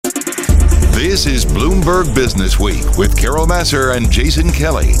This is Bloomberg Businessweek with Carol Massar and Jason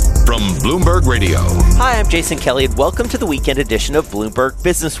Kelly from Bloomberg Radio. Hi, I'm Jason Kelly, and welcome to the weekend edition of Bloomberg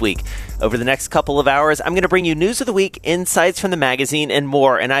Businessweek. Over the next couple of hours, I'm going to bring you news of the week, insights from the magazine, and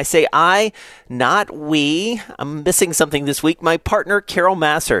more. And I say I, not we. I'm missing something this week. My partner, Carol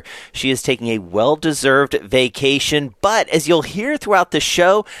Massar. She is taking a well-deserved vacation. But as you'll hear throughout the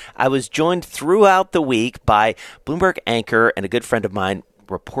show, I was joined throughout the week by Bloomberg anchor and a good friend of mine,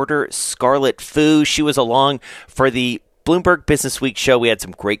 reporter Scarlett Fu. She was along for the Bloomberg Businessweek show. We had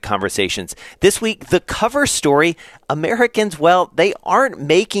some great conversations. This week, the cover story, Americans, well, they aren't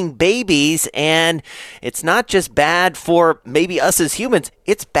making babies, and it's not just bad for maybe us as humans,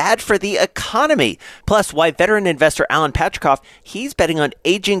 it's bad for the economy. Plus, why veteran investor Alan Patricof, he's betting on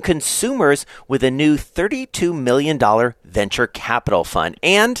aging consumers with a new $32 million venture capital fund.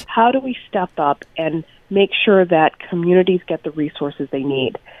 And how do we step up and make sure that communities get the resources they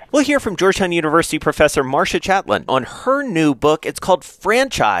need? We'll hear from Georgetown University professor Marcia Chatelain on her new book. It's called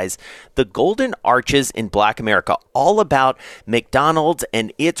Franchise, The Golden Arches in Black America, all about McDonald's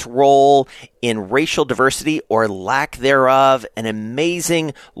and its role in racial diversity or lack thereof. An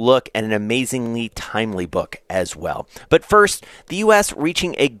amazing look and an amazingly timely book as well. But first, the U.S.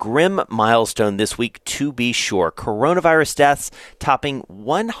 reaching a grim milestone this week, to be sure. Coronavirus deaths topping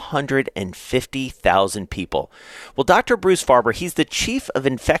 150,000 people. Well, Dr. Bruce Farber, he's the chief of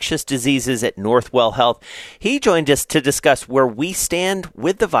infectious diseases at Northwell Health. He joined us to discuss where we stand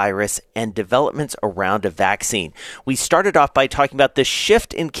with the virus and developments around a vaccine. We started off by talking about the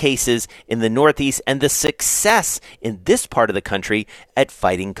shift in cases in the Northeast and the success in this part of the country at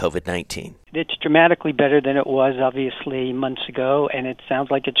fighting COVID-19. It's dramatically better than it was, obviously, months ago, and it sounds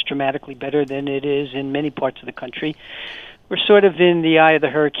like it's dramatically better than it is in many parts of the country. We're sort of in the eye of the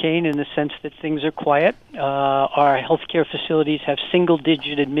hurricane in the sense that things are quiet. Our healthcare facilities have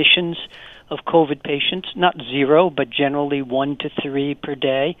single-digit admissions of COVID patients, not zero, but generally 1 to 3 per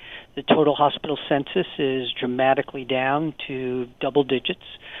day. The total hospital census is dramatically down to double digits.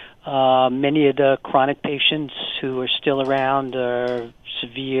 Many of the chronic patients who are still around are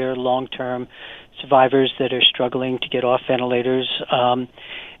severe, long-term survivors that are struggling to get off ventilators.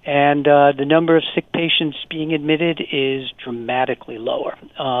 And the number of sick patients being admitted is dramatically lower.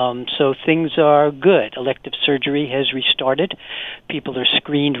 So things are good. Elective surgery has restarted. People are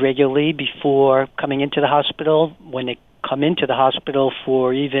screened regularly before coming into the hospital. When they come into the hospital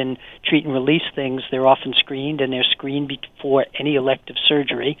for even treat and release things, they're often screened, and they're screened before any elective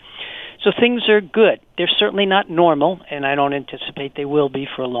surgery. So things are good. They're certainly not normal, and I don't anticipate they will be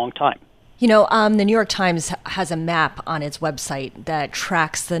for a long time. You know, the New York Times has a map on its website that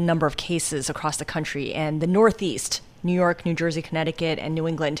tracks the number of cases across the country, and the Northeast, New York, New Jersey, Connecticut, and New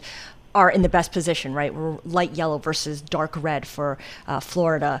England are in the best position, right? We're light yellow versus dark red for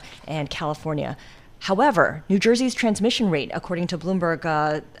Florida and California. However, New Jersey's transmission rate, according to Bloomberg,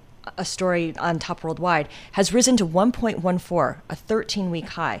 a story on Top Worldwide, has risen to 1.14, a 13-week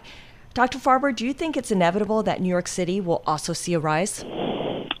high. Dr. Farber, do you think it's inevitable that New York City will also see a rise?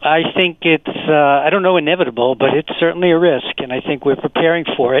 I think it's, I don't know inevitable, but it's certainly a risk, and I think we're preparing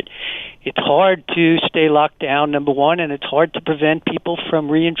for it. It's hard to stay locked down, number one, and it's hard to prevent people from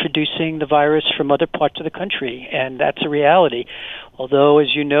reintroducing the virus from other parts of the country, and that's a reality. Although,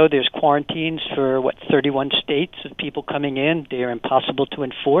 as you know, there's quarantines for, 31 states of people coming in. They're impossible to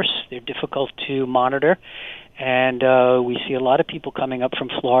enforce. They're difficult to monitor. And we see a lot of people coming up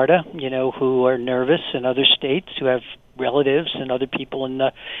from Florida, who are nervous, and other states who have relatives and other people in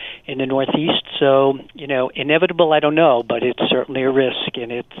the Northeast. So, inevitable, I don't know, but it's certainly a risk,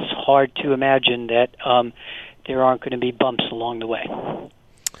 and it's hard to imagine that there aren't going to be bumps along the way.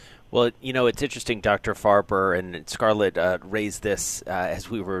 Well, it's interesting, Dr. Farber, and Scarlett raised this as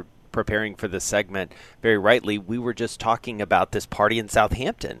we were preparing for this segment very rightly. We were just talking about this party in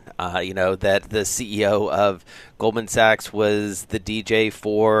Southampton, that the CEO of Goldman Sachs was the DJ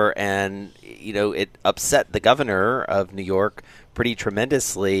for, and, it upset the governor of New York pretty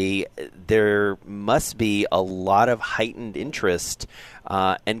tremendously. There must be a lot of heightened interest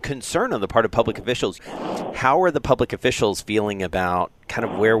and concern on the part of public officials. How are the public officials feeling about kind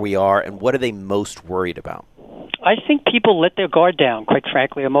of where we are, and what are they most worried about? I think people let their guard down, quite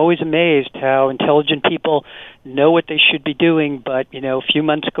frankly. I'm always amazed how intelligent people know what they should be doing, but, a few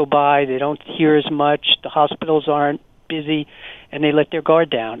months go by, they don't hear as much, the hospitals aren't busy, and they let their guard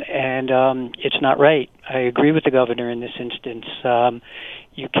down. And it's not right. I agree with the governor in this instance.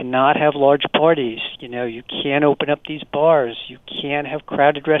 You cannot have large parties. You can't open up these bars. You can't have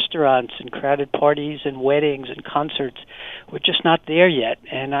crowded restaurants and crowded parties and weddings and concerts. We're just not there yet.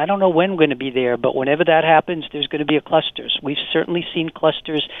 And I don't know when we're going to be there, but whenever that happens, there's going to be clusters. We've certainly seen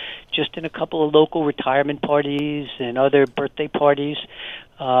clusters just in a couple of local retirement parties and other birthday parties.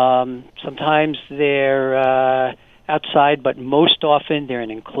 Sometimes they're outside, but most often they're in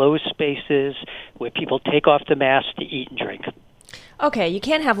enclosed spaces where people take off the mask to eat and drink. Okay, you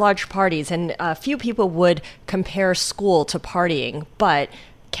can't have large parties, and a few people would compare school to partying, but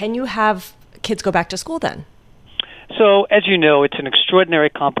can you have kids go back to school then? So, as you know, it's an extraordinarily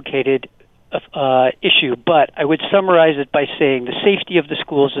complicated issue, but I would summarize it by saying the safety of the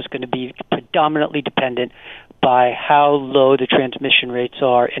schools is going to be predominantly dependent by how low the transmission rates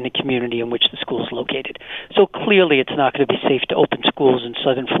are in the community in which the school is located. So clearly it's not going to be safe to open schools in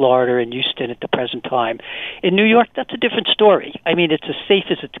southern Florida and Houston at the present time. In New York, that's a different story. I mean, it's as safe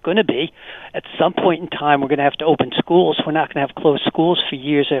as it's going to be. At some point in time, we're going to have to open schools. We're not going to have closed schools for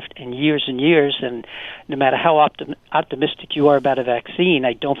years and years and years, and no matter how optimistic you are about a vaccine,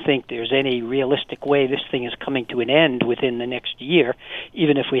 I don't think there's any realistic way this thing is coming to an end within the next year,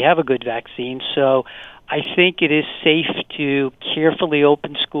 even if we have a good vaccine. So I think it is safe to carefully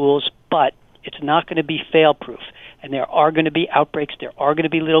open schools, but it's not going to be fail-proof. And there are going to be outbreaks. There are going to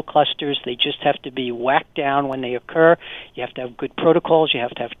be little clusters. They just have to be whacked down when they occur. You have to have good protocols. You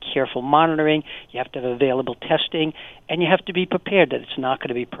have to have careful monitoring. You have to have available testing. And you have to be prepared that it's not going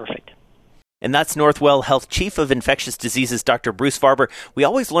to be perfect. And that's Northwell Health Chief of Infectious Diseases, Dr. Bruce Farber. We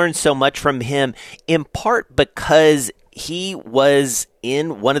always learn so much from him, in part because he was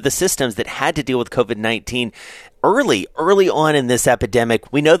in one of the systems that had to deal with COVID-19 early on in this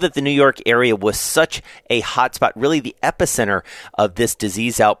epidemic. We know that the New York area was such a hotspot, really the epicenter of this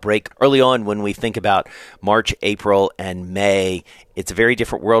disease outbreak early on. When we think about March, April, and May, it's a very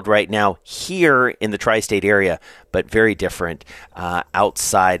different world right now here in the tri-state area, but very different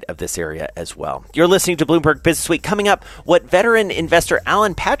outside of this area as well. You're listening to Bloomberg Businessweek. Coming up, what veteran investor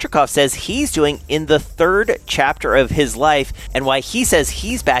Alan Patrikoff says he's doing in the third chapter of his life, and why he says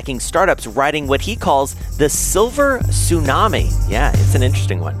he's backing startups riding what he calls the silver tsunami. Yeah, it's an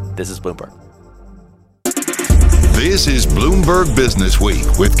interesting one. This is Bloomberg. This is Bloomberg Business Week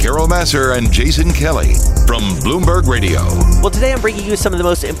with Carol Massar and Jason Kelly from Bloomberg Radio. Well, today I'm bringing you some of the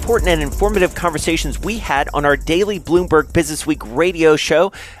most important and informative conversations we had on our daily Bloomberg Business Week radio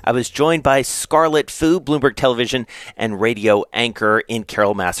show. I was joined by Scarlett Fu, Bloomberg television and radio anchor, in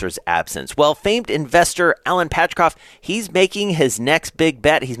Carol Massar's absence. Well, famed investor Alan Patrikoff, he's making his next big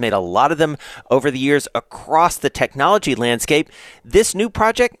bet. He's made a lot of them over the years across the technology landscape. This new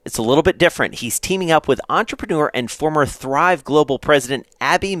project, it's a little bit different. He's teaming up with entrepreneur and former Thrive Global president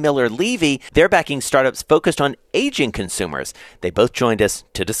Abby Miller-Levy. They're backing startups focused on aging consumers. They both joined us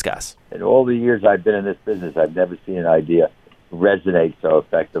to discuss. In all the years I've been in this business, I've never seen an idea resonate so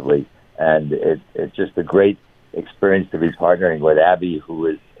effectively. And it's just a great experience to be partnering with Abby, who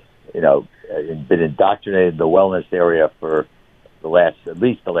has, been indoctrinated in the wellness area for at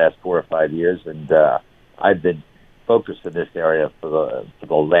least the last 4 or 5 years. And I've been focused in this area for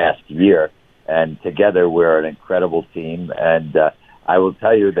the last year. And together we're an incredible team. And I will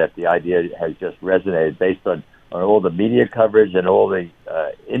tell you that the idea has just resonated based on all the media coverage and all the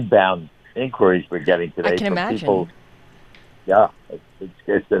inbound inquiries we're getting today. I can imagine. People. Yeah,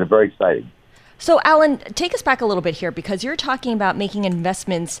 it's been very exciting. So, Alan, take us back a little bit here, because you're talking about making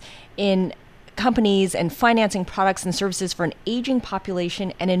investments in companies and financing products and services for an aging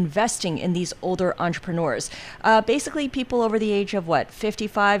population and investing in these older entrepreneurs. Basically, people over the age of,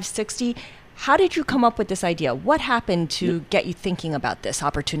 55, 60. How did you come up with this idea? What happened to get you thinking about this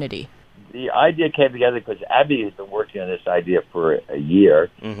opportunity? The idea came together because Abby has been working on this idea for a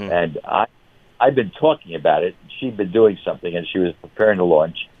year, and I've been talking about it. She'd been doing something, and she was preparing to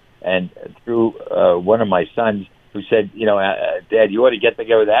launch. And through one of my sons, who said, Dad, you ought to get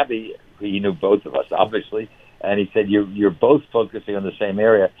together with Abby. He knew both of us, obviously. And he said, you're both focusing on the same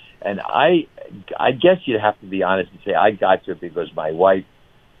area. And I guess you'd have to be honest and say I got to it because my wife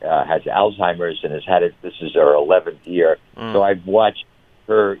has Alzheimer's and has had it. This is her 11th year. So I've watched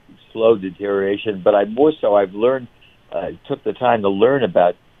her slow deterioration, but I've learned, took the time to learn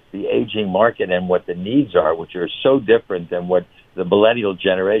about the aging market and what the needs are, which are so different than what the millennial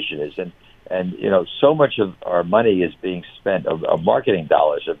generation is. And so much of our money is being spent, of marketing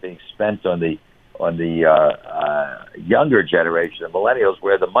dollars are being spent on the younger generation, the millennials,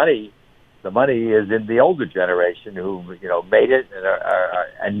 where the money is in the older generation who made it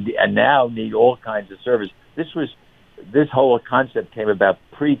and now need all kinds of service. This whole concept came about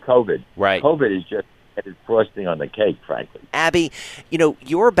pre-COVID. Right. COVID is just added frosting on the cake, frankly. Abby,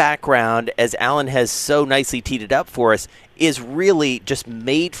 your background, as Alan has so nicely teed it up for us, is really just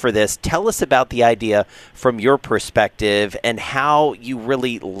made for this. Tell us about the idea from your perspective and how you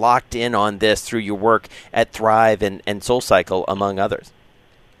really locked in on this through your work at Thrive and SoulCycle, among others.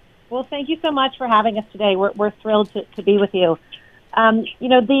 Well, thank you so much for having us today. We're thrilled to be with you.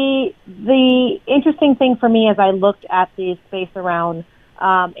 The interesting thing for me as I looked at the space around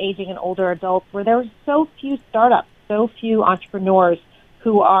aging and older adults, where there were so few startups, so few entrepreneurs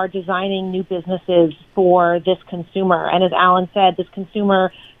who are designing new businesses for this consumer. And as Alan said, this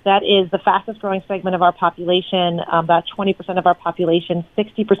consumer that is the fastest growing segment of our population, about 20% of our population,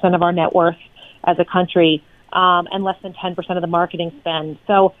 60% of our net worth as a country, and less than 10% of the marketing spend.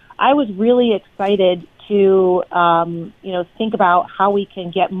 So I was really excited to, think about how we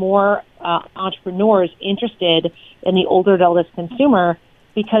can get more entrepreneurs interested in the older adult consumer,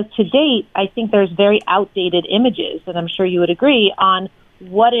 because to date, I think there's very outdated images, and I'm sure you would agree, on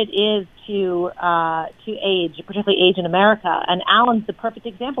what it is to age, particularly age in America. And Alan's the perfect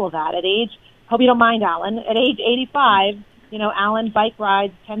example of that. At age, hope you don't mind, Alan, at age 85, Alan bike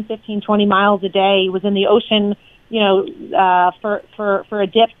rides 10, 15, 20 miles a day. He was in the ocean, for a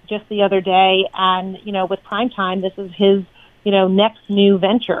dip just the other day. And, with Primetime, this is his, next new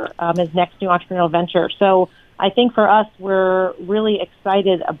venture, his next new entrepreneurial venture. So I think for us, we're really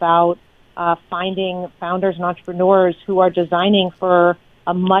excited about finding founders and entrepreneurs who are designing for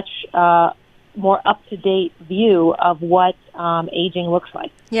a much more up-to-date view of what aging looks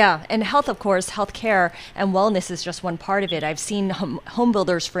like. Yeah, and health, of course, healthcare and wellness is just one part of it. I've seen home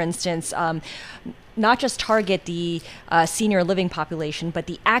builders, for instance, not just target the senior living population, but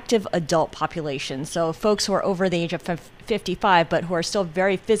the active adult population. So folks who are over the age of 55, but who are still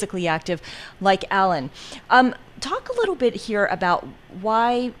very physically active, like Alan. Talk a little bit here about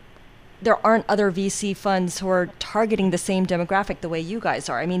why there aren't other VC funds who are targeting the same demographic the way you guys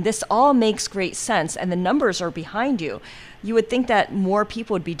are. I mean, this all makes great sense, and the numbers are behind you. You would think that more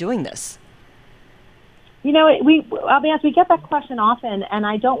people would be doing this. I'll be honest, we get that question often, and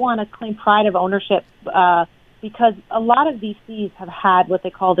I don't want to claim pride of ownership because a lot of VCs have had what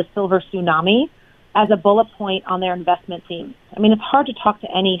they call the silver tsunami as a bullet point on their investment themes. I mean, it's hard to talk to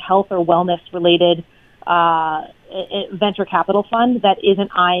any health or wellness-related venture capital fund that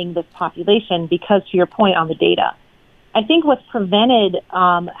isn't eyeing this population because, to your point, on the data. I think what's prevented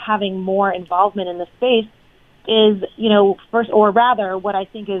having more involvement in the space is, what I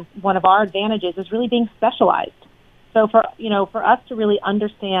think is one of our advantages is really being specialized. So for us to really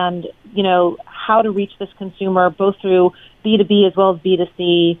understand, how to reach this consumer, both through B2B as well as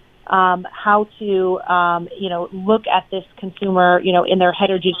B2C, how to, look at this consumer, in their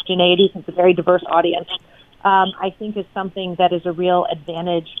heterogeneity, since it's a very diverse audience, I think is something that is a real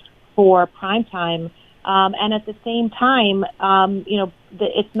advantage for Primetime. And at the same time,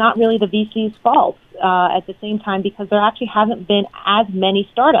 it's not really the VC's fault at the same time, because there actually hasn't been as many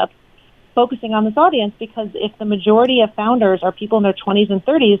startups focusing on this audience, because if the majority of founders are people in their 20s and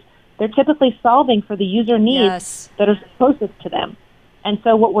 30s, they're typically solving for the user needs that are closest to them. And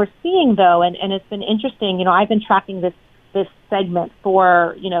so what we're seeing, though, and it's been interesting, I've been tracking this segment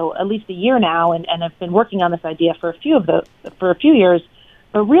for, at least a year now, and I've been working on this idea for a few years.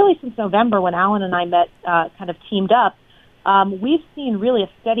 But really since November, when Alan and I met, kind of teamed up, we've seen really a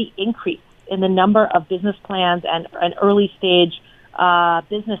steady increase in the number of business plans and early stage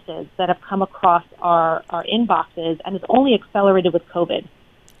businesses that have come across our inboxes, and it's only accelerated with COVID.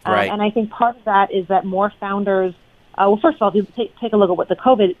 Right. And I think part of that is that more founders, first of all, if you take a look at what the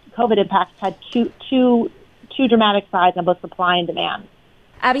COVID impacts had two dramatic sides on both supply and demand.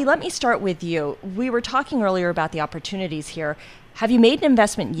 Abby, let me start with you. We were talking earlier about the opportunities here. Have you made an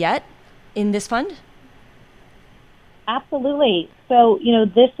investment yet in this fund? Absolutely. So,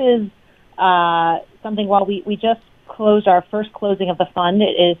 this is something, while we just closed our first closing of the fund,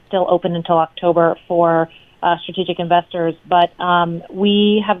 it is still open until October for strategic investors. But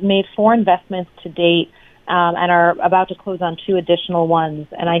we have made 4 investments to date and are about to close on 2 additional ones.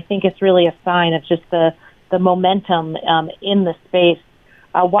 And I think it's really a sign of just the momentum in the space.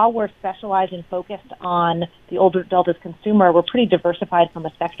 While we're specialized and focused on the older adult as consumer, we're pretty diversified from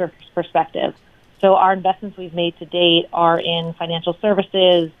a sector perspective. So our investments we've made to date are in financial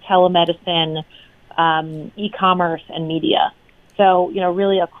services, telemedicine, e-commerce, and media. So,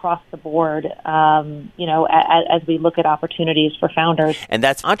 really across the board, as we look at opportunities for founders. And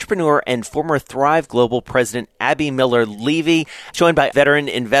that's entrepreneur and former Thrive Global President Abby Miller-Levy, joined by veteran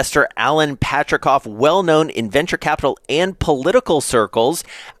investor Alan Patrikoff, well-known in venture capital and political circles.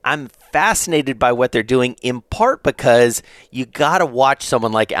 I'm fascinated by what they're doing, in part because you got to watch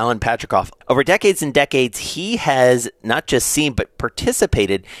someone like Alan Patrikoff. Over decades and decades, he has not just seen but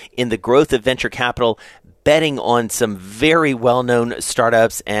participated in the growth of venture capital, betting on some very well-known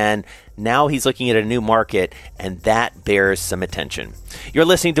startups, and now he's looking at a new market, and that bears some attention. You're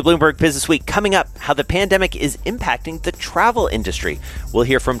listening to Bloomberg Businessweek. Coming up, how the pandemic is impacting the travel industry. We'll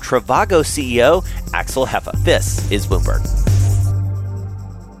hear from Trivago CEO Axel Heffa. This is Bloomberg.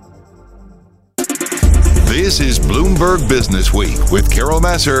 This is Bloomberg Businessweek with Carol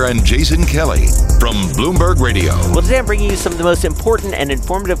Massar and Jason Kelly from Bloomberg Radio. Well, today I'm bringing you some of the most important and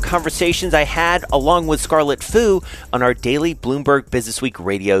informative conversations I had along with Scarlett Fu on our daily Bloomberg Businessweek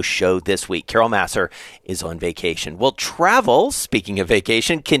radio show this week. Carol Massar is on vacation. Well, travel, speaking of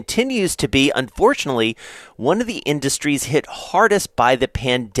vacation, continues to be, unfortunately, one of the industries hit hardest by the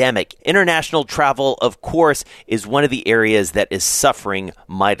pandemic. International travel, of course, is one of the areas that is suffering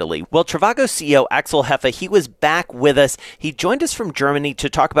mightily. Well, Trivago CEO Axel Heffa, he was back with us. He joined us from Germany to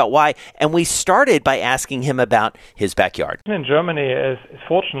talk about why, and we started by asking him about his backyard. In Germany is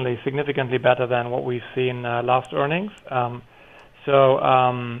fortunately significantly better than what we've seen last earnings. So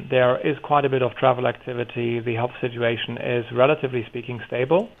there is quite a bit of travel activity. The health situation is, relatively speaking,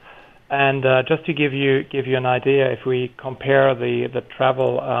 stable. And just to give you an idea, if we compare the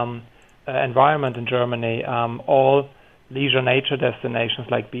travel environment in Germany, all leisure nature destinations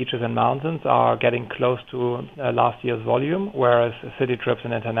like beaches and mountains are getting close to last year's volume, whereas city trips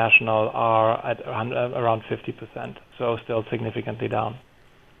and international are at around 50%, so still significantly down.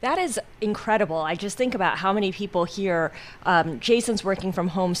 That is incredible. I just think about how many people here, Jason's working from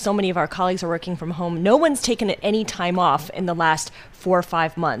home, so many of our colleagues are working from home. No one's taken any time off in the last 4 or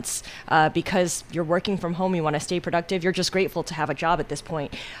 5 months because you're working from home, you want to stay productive, you're just grateful to have a job at this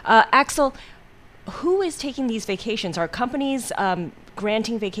point. Axel, who is taking these vacations? Are companies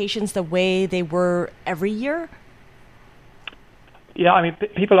granting vacations the way they were every year? Yeah, I mean,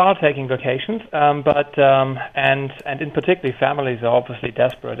 people are taking vacations, but in particular, families are obviously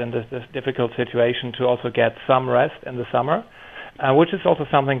desperate in this difficult situation to also get some rest in the summer, which is also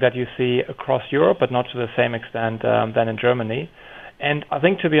something that you see across Europe, but not to the same extent than in Germany. And I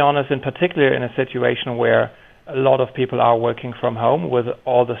think, to be honest, in particular in a situation where a lot of people are working from home with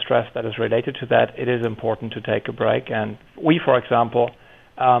all the stress that is related to that, it is important to take a break. And we, for example,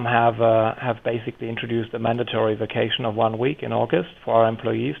 have basically introduced a mandatory vacation of 1 week in August for our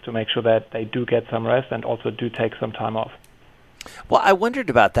employees to make sure that they do get some rest and also do take some time off. Well, I wondered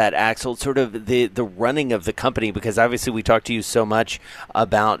about that, Axel, sort of the running of the company, because obviously we talked to you so much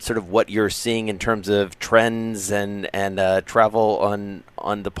about sort of what you're seeing in terms of trends and travel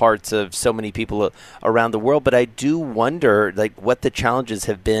on the parts of so many people around the world. But I do wonder, like, what the challenges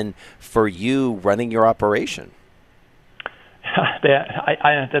have been for you running your operation.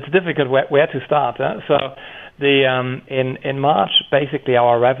 That's difficult where to start. So in March, basically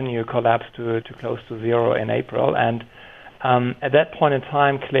our revenue collapsed to close to zero in April, and at that point in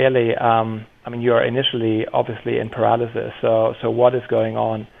time, clearly, you are initially obviously in paralysis. So what is going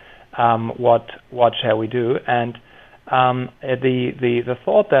on? What shall we do? And the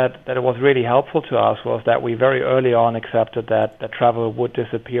thought that it was really helpful to us was that we very early on accepted that travel would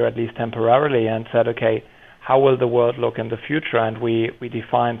disappear, at least temporarily, and said, okay, how will the world look in the future? And we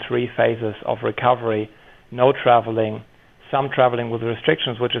defined 3 phases of recovery: no traveling, some traveling with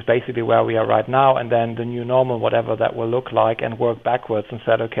restrictions, which is basically where we are right now, and then the new normal, whatever that will look like, and work backwards and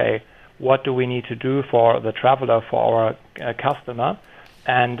said, okay, what do we need to do for the traveler, for our customer,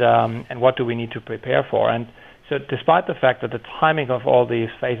 and what do we need to prepare for? And so despite the fact that the timing of all these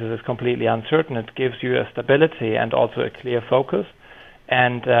phases is completely uncertain, it gives you a stability and also a clear focus.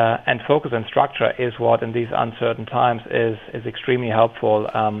 And focus and structure is what, in these uncertain times, is extremely helpful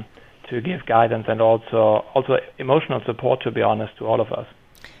to give guidance and also emotional support, to be honest, to all of us.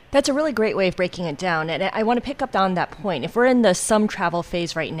 That's a really great way of breaking it down. And I want to pick up on that point. If we're in the some travel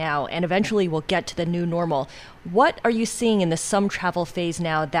phase right now, and eventually we'll get to the new normal, what are you seeing in the some travel phase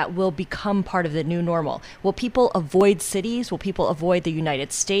now that will become part of the new normal? Will people avoid cities? Will people avoid the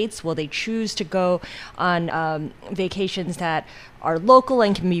United States? Will they choose to go on vacations that are local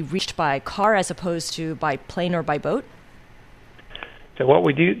and can be reached by car as opposed to by plane or by boat? So what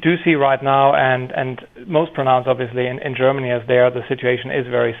we do see right now, and most pronounced obviously in Germany, as the situation is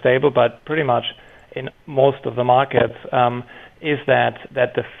very stable, but pretty much in most of the markets, is that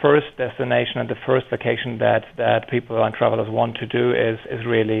the first destination and the first vacation that people and travelers want to do is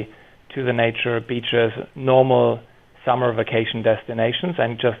really to the nature, beaches, normal summer vacation destinations,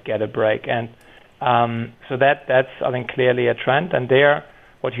 and just get a break. And so that's, I think, clearly a trend. And there,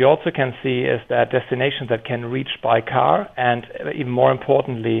 what you also can see is that destinations that can reach by car, and even more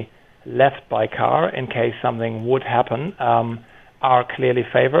importantly, left by car in case something would happen, are clearly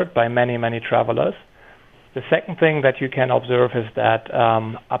favored by many, many travelers. The second thing that you can observe is that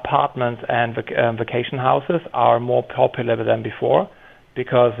apartments and vacation houses are more popular than before,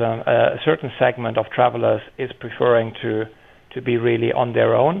 because a certain segment of travelers is preferring to be really on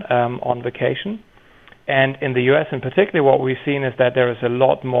their own on vacation. And in the U.S. in particular, what we've seen is that there is a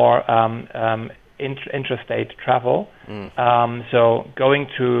lot more intrastate travel. So going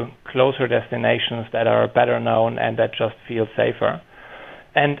to closer destinations that are better known and that just feel safer.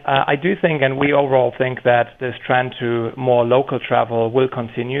 And I do think, and we overall think, that this trend to more local travel will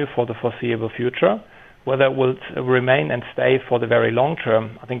continue for the foreseeable future. Whether it will remain and stay for the very long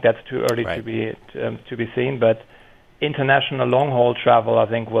term, I think that's too early to be seen. But international long-haul travel, I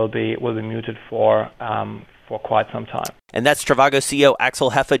think, will be muted for quite some time. And that's Trivago CEO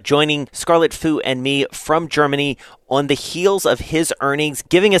Axel Heffe joining Scarlett Fu and me from Germany on the heels of his earnings,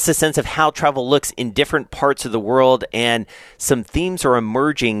 giving us a sense of how travel looks in different parts of the world. And some themes are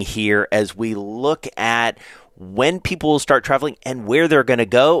emerging here as we look at when people will start traveling and where they're going to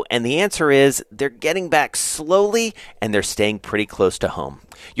go. And the answer is they're getting back slowly and they're staying pretty close to home.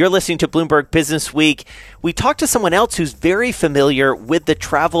 You're listening to Bloomberg Business Week. We talked to someone else who's very familiar with the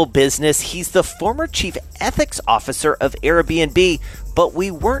travel business. He's the former chief ethics officer of Airbnb, but we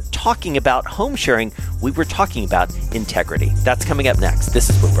weren't talking about home sharing. We were talking about integrity. That's coming up next. This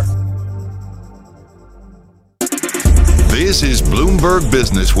is Bloomberg. This is Bloomberg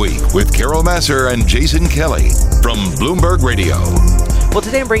Business Week with Carol Massar and Jason Kelly from Bloomberg Radio. Well,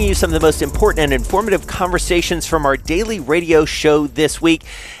 today I'm bringing you some of the most important and informative conversations from our daily radio show this week.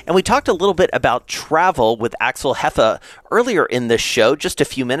 And we talked a little bit about travel with Axel Heffe earlier in the show, just a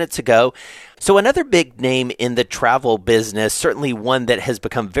few minutes ago. So another big name in the travel business, certainly one that has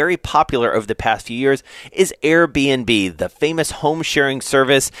become very popular over the past few years, is Airbnb, the famous home sharing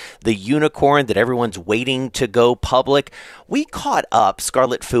service, the unicorn that everyone's waiting to go public. We caught up,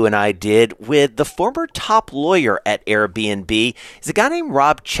 Scarlett Fu and I did, with the former top lawyer at Airbnb. He's a guy named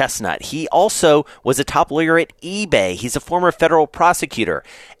Rob Chestnut. He also was a top lawyer at eBay. He's a former federal prosecutor.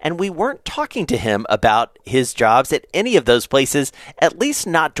 And we weren't talking to him about his jobs at any of those places, at least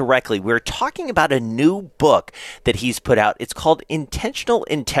not directly. We were talking about a new book that he's put out. It's called Intentional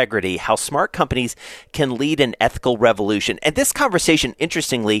Integrity: How Smart Companies Can Lead an Ethical Revolution. And this conversation,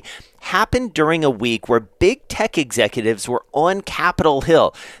 interestingly, happened during a week where big tech executives were on Capitol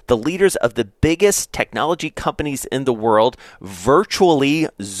Hill. The leaders of the biggest technology companies in the world virtually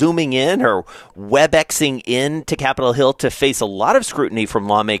zooming in or WebExing in to Capitol Hill to face a lot of scrutiny from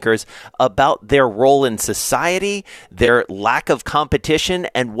lawmakers about their role in society, their lack of competition,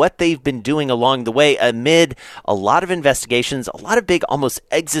 and what they've been doing along the way amid a lot of investigations, a lot of big, almost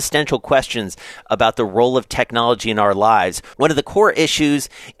existential questions about the role of technology in our lives. One of the core issues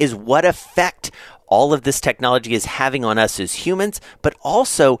is what effect all of this technology is having on us as humans, but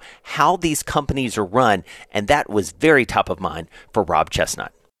also how these companies are run. And that was very top of mind for Rob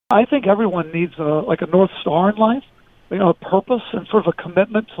Chestnut. I think everyone needs a North Star in life, a purpose and sort of a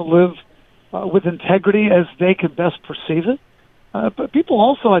commitment to live with integrity as they can best perceive it. But people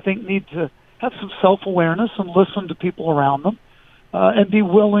also, I think, need to have some self-awareness and listen to people around them and be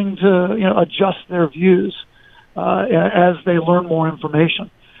willing to adjust their views as they learn more information.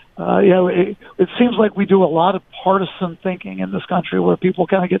 It seems like we do a lot of partisan thinking in this country where people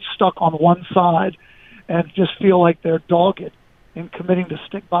kind of get stuck on one side and just feel like they're dogged in committing to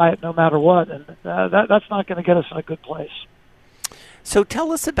stick by it no matter what. And that's not going to get us in a good place. So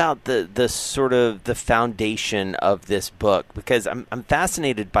tell us about the sort of the foundation of this book, because I'm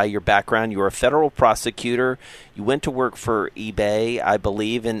fascinated by your background. You were a federal prosecutor. You went to work for eBay, I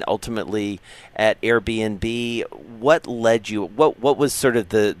believe, and ultimately at Airbnb. What led you? What was sort of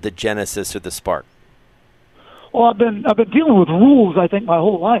the genesis or the spark? Well, I've been dealing with rules, I think, my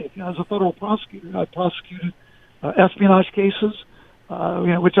whole life. As a federal prosecutor, I prosecuted espionage cases,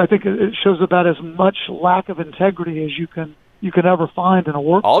 which I think it shows about as much lack of integrity as you can ever find in a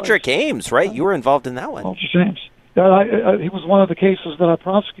workplace. Aldrich Ames, right? You were involved in that one. Aldrich Ames. He was one of the cases that I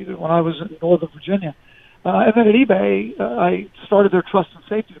prosecuted when I was in Northern Virginia. And then at eBay, I started their trust and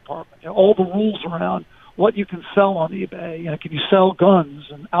safety department. All the rules around what you can sell on eBay. Can you sell guns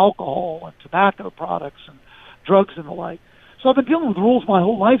and alcohol and tobacco products and drugs and the like? So I've been dealing with rules my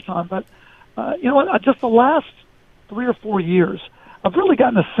whole lifetime. But just the last 3 or 4 years, I've really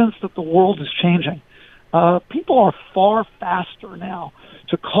gotten a sense that the world is changing. People are far faster now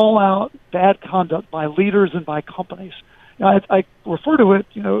to call out bad conduct by leaders and by companies. I refer to it,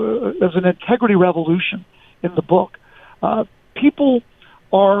 as an integrity revolution in the book. People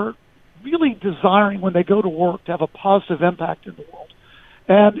are really desiring, when they go to work, to have a positive impact in the world.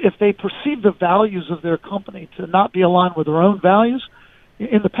 And if they perceive the values of their company to not be aligned with their own values,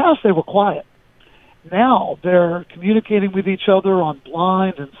 in the past they were quiet. Now they're communicating with each other on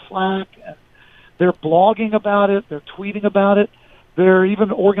Blind and Slack, and they're blogging about it, they're tweeting about it, they're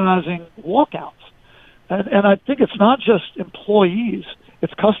even organizing walkouts. And I think it's not just employees,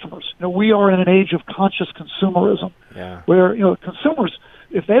 it's customers. We are in an age of conscious consumerism, where consumers,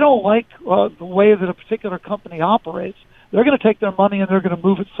 if they don't like the way that a particular company operates, they're going to take their money and they're going to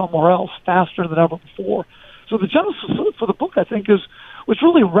move it somewhere else faster than ever before. So the genesis for the book, I think, was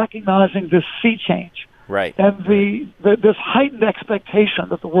really recognizing this sea change, right? And this heightened expectation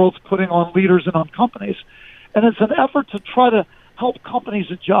that the world's putting on leaders and on companies, and it's an effort to try to help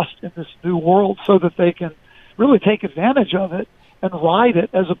companies adjust in this new world so that they can really take advantage of it and ride it,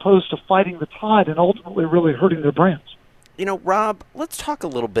 as opposed to fighting the tide and ultimately really hurting their brands. Rob, let's talk a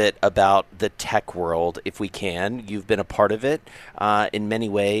little bit about the tech world, if we can. You've been a part of it in many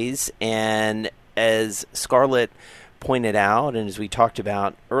ways. And as Scarlett pointed out, and as we talked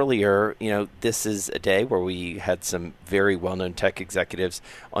about earlier, this is a day where we had some very well-known tech executives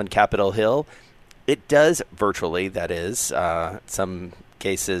on Capitol Hill. It does virtually, that is, some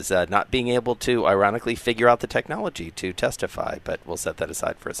cases not being able to, ironically, figure out the technology to testify, but we'll set that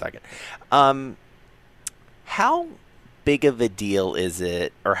aside for a second. How big of a deal is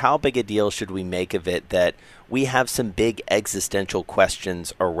it, or how big a deal should we make of it, that we have some big existential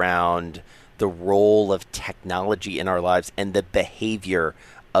questions around the role of technology in our lives and the behavior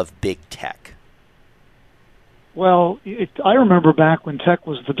of big tech? Well, I remember back when tech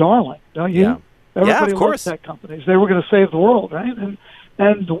was the darling, don't you? Yeah. Everybody of course. loved tech companies. They were going to save the world, right?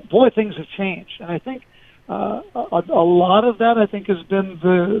 And boy, things have changed. And I think a lot of that, I think, has been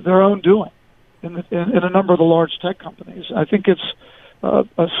their own doing in a number of the large tech companies. I think it's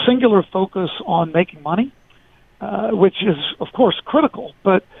a singular focus on making money, which is, of course, critical.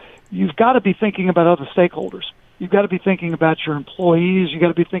 But you've got to be thinking about other stakeholders. You've got to be thinking about your employees. You've got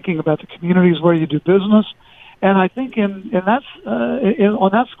to be thinking about the communities where you do business. And I think on that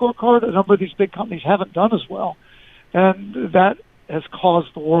scorecard, a number of these big companies haven't done as well, and that has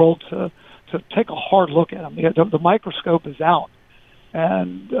caused the world to take a hard look at them. The microscope is out,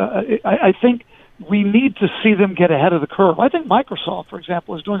 and I think we need to see them get ahead of the curve. I think Microsoft, for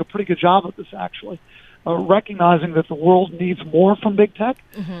example, is doing a pretty good job of this, actually, recognizing that the world needs more from big tech.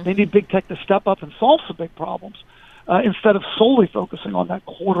 Mm-hmm. They need big tech to step up and solve some big problems instead of solely focusing on that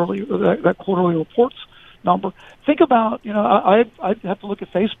quarterly reports number. Think about, I have to look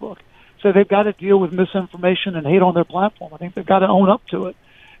at Facebook. So they've got to deal with misinformation and hate on their platform. I think they've got to own up to it,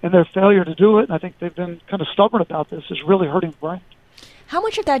 and their failure to do it, and I think they've been kind of stubborn about this, is really hurting the brand. How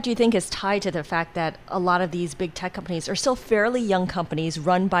much of that do you think is tied to the fact that a lot of these big tech companies are still fairly young companies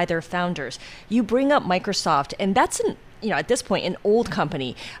run by their founders? You bring up Microsoft, and that's at this point, an old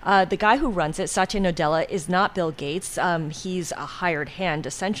company. The guy who runs it, Satya Nadella, is not Bill Gates. He's a hired hand,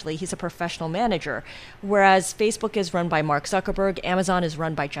 essentially. He's a professional manager. Whereas Facebook is run by Mark Zuckerberg, Amazon is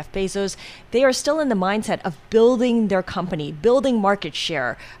run by Jeff Bezos. They are still in the mindset of building their company, building market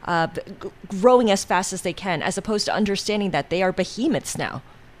share, growing as fast as they can, as opposed to understanding that they are behemoths now.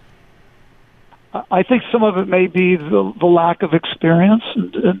 I think some of it may be the lack of experience.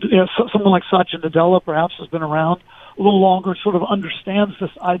 And someone like Satya Nadella perhaps has been around a little longer, sort of understands this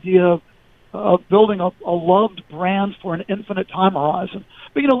idea of building a loved brand for an infinite time horizon.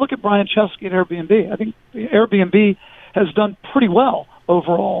 But, look at Brian Chesky at Airbnb. I think Airbnb has done pretty well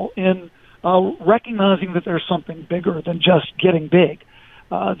overall in recognizing that there's something bigger than just getting big,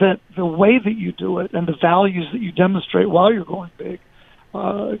 that the way that you do it and the values that you demonstrate while you're going big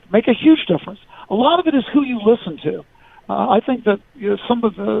make a huge difference. A lot of it is who you listen to. I think that some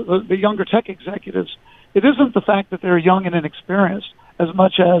of the younger tech executives, it isn't the fact that they're young and inexperienced as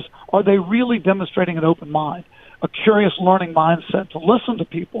much as are they really demonstrating an open mind, a curious learning mindset to listen to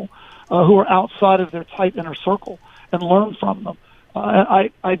people who are outside of their tight inner circle and learn from them.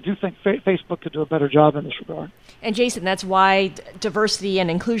 I do think Facebook could do a better job in this regard. And Jason, that's why diversity and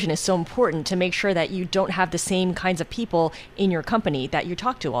inclusion is so important, to make sure that you don't have the same kinds of people in your company that you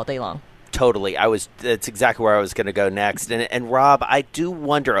talk to all day long. Totally. That's exactly where I was going to go next. And Rob, I do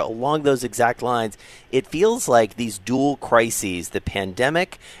wonder, along those exact lines, it feels like these dual crises, the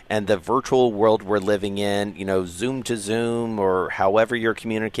pandemic and the virtual world we're living in, Zoom to Zoom or however you're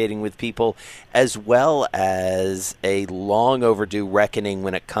communicating with people, as well as a long overdue reckoning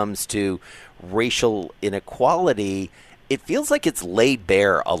when it comes to racial inequality. It feels like it's laid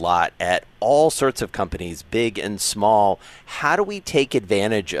bare a lot at all sorts of companies, big and small. How do we take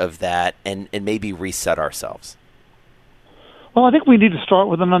advantage of that and maybe reset ourselves? Well, I think we need to start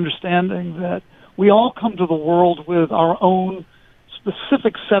with an understanding that we all come to the world with our own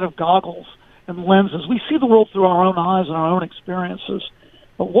specific set of goggles and lenses. We see the world through our own eyes and our own experiences.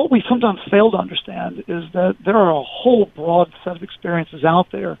 But what we sometimes fail to understand is that there are a whole broad set of experiences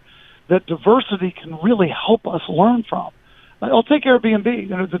out there that diversity can really help us learn from. I'll take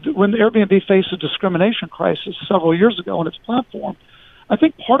Airbnb. When Airbnb faced a discrimination crisis several years ago on its platform, I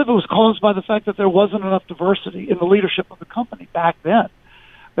think part of it was caused by the fact that there wasn't enough diversity in the leadership of the company back then.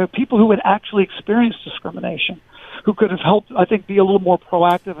 There are people who had actually experienced discrimination, who could have helped, I think, be a little more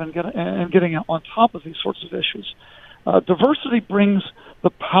proactive and getting on top of these sorts of issues. Diversity brings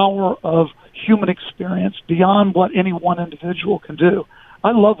the power of human experience beyond what any one individual can do. I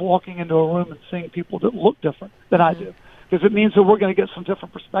love walking into a room and seeing people that look different than I do, because it means that we're going to get some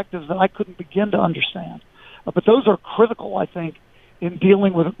different perspectives that I couldn't begin to understand. But those are critical, I think, in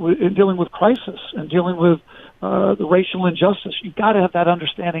dealing with crisis and dealing with the racial injustice. You've got to have that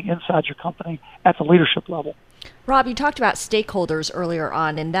understanding inside your company at the leadership level. Rob, you talked about stakeholders earlier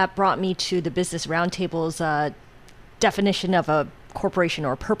on, and that brought me to the Business Roundtable's definition of a corporation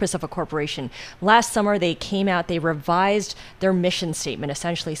or purpose of a corporation. Last summer, they came out, they revised their mission statement,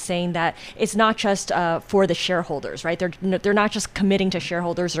 essentially saying that it's not just for the shareholders, right? They're not just committing to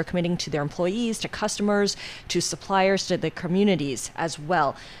shareholders, they're committing to their employees, to customers, to suppliers, to the communities as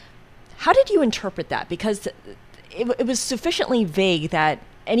well. How did you interpret that? Because it was sufficiently vague that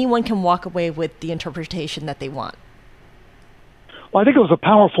anyone can walk away with the interpretation that they want. Well, I think it was a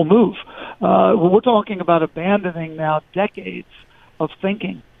powerful move. We're talking about abandoning now decades of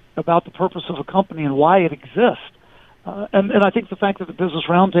thinking about the purpose of a company and why it exists. And I think the fact that the Business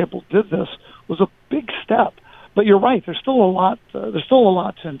Roundtable did this was a big step. But you're right. There's still a lot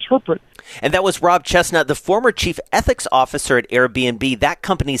to interpret. And that was Rob Chestnut, the former chief ethics officer at Airbnb, that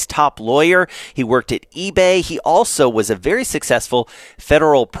company's top lawyer. He worked at eBay. He also was a very successful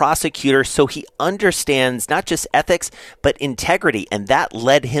federal prosecutor, so he understands not just ethics, but integrity. And that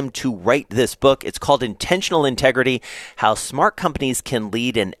led him to write this book. It's called Intentional Integrity: How Smart Companies Can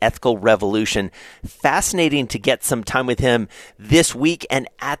Lead an Ethical Revolution. Fascinating to get some time with him this week and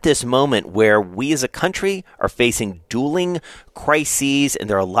at this moment where we as a country are facing dueling crises, and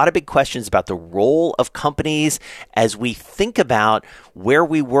there are a lot of big questions about the role of companies as we think about where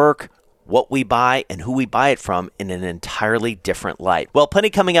we work, what we buy, and who we buy it from in an entirely different light. Well,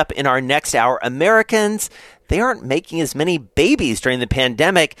 plenty coming up in our next hour. Americans, they aren't making as many babies during the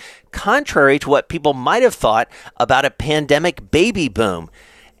pandemic, contrary to what people might have thought about a pandemic baby boom.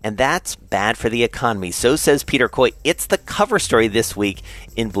 And that's bad for the economy. So says Peter Coy. It's the cover story this week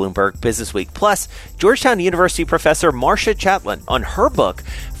in Bloomberg Businessweek. Plus, Georgetown University professor Marcia Chatelain on her book,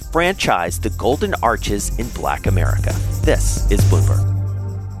 Franchise: The Golden Arches in Black America. This is Bloomberg.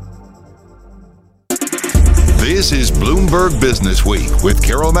 This is Bloomberg Businessweek with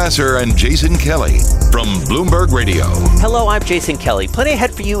Carol Massar and Jason Kelly from Bloomberg Radio. Hello, I'm Jason Kelly. Plenty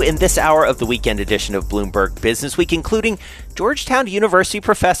ahead for you in this hour of the weekend edition of Bloomberg Businessweek, including Georgetown University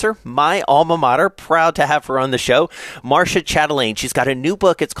professor, my alma mater, proud to have her on the show, Marcia Chatelain. She's got a new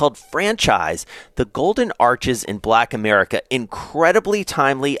book. It's called Franchise: The Golden Arches in Black America. Incredibly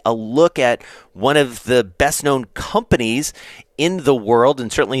timely, a look at one of the best-known companies in the world,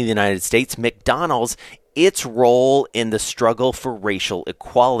 and certainly in the United States, McDonald's, its role in the struggle for racial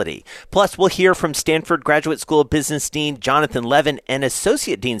equality. Plus, we'll hear from Stanford Graduate School of Business Dean Jonathan Levin and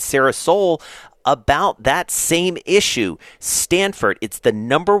Associate Dean Sarah Soule about that same issue. Stanford, it's the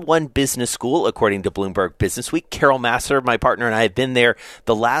 #1 business school, according to Bloomberg Businessweek. Carol Massar, my partner, and I have been there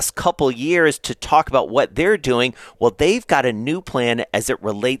the last couple years to talk about what they're doing. Well, they've got a new plan as it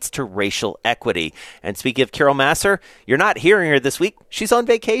relates to racial equity. And speaking of Carol Massar, you're not hearing her this week. She's on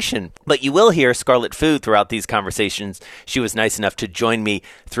vacation. But you will hear Scarlett Fu throughout these conversations. She was nice enough to join me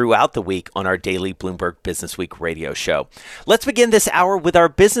throughout the week on our daily Bloomberg Businessweek radio show. Let's begin this hour with our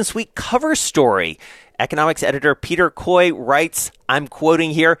Businessweek cover story. Economics editor Peter Coy writes, I'm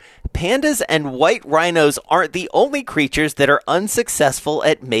quoting here, pandas and white rhinos aren't the only creatures that are unsuccessful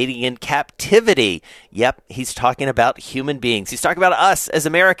at mating in captivity. Yep, he's talking about human beings. He's talking about us as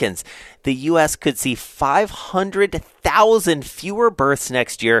Americans. The U.S. could see 500,000 fewer births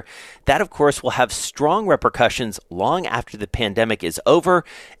next year. That, of course, will have strong repercussions long after the pandemic is over,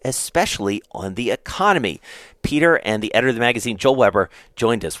 especially on the economy. Peter and the editor of the magazine, Joel Weber,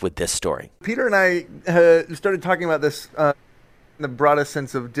 joined us with this story. Peter and I started talking about this in the broadest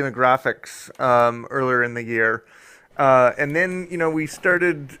sense of demographics earlier in the year. And then, we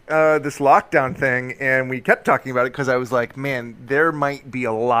started this lockdown thing, and we kept talking about it because I was like, man, there might be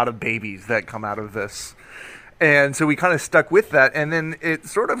a lot of babies that come out of this. And so we kind of stuck with that, and then it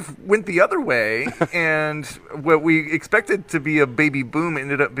sort of went the other way, and what we expected to be a baby boom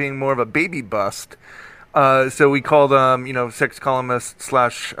ended up being more of a baby bust. So we called, sex columnist /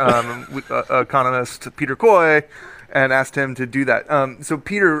 economist Peter Coy, and asked him to do that. So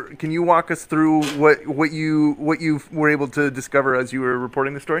Peter, can you walk us through what you were able to discover as you were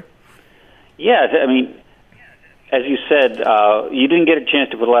reporting the story? Yeah, I mean, as you said, you didn't get a chance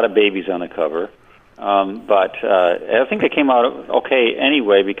to put a lot of babies on the cover, but I think they came out okay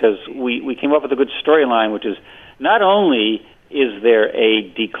anyway, because we came up with a good storyline, which is not only is there a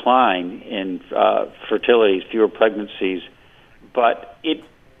decline in fertility, fewer pregnancies, but it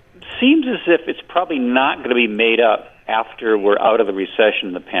seems as if it's probably not going to be made up after we're out of the recession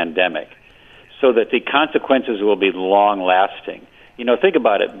and the pandemic, so that the consequences will be long-lasting. Think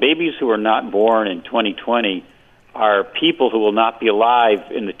about it. Babies who are not born in 2020 are people who will not be alive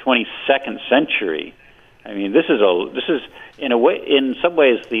in the 22nd century. I mean, this is in a way, in some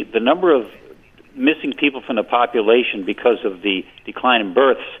ways, the number of missing people from the population because of the decline in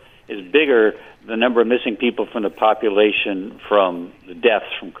births is bigger than the number of missing people from the population from the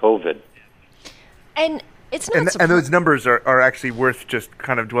deaths from COVID. And it's not and those numbers are actually worth just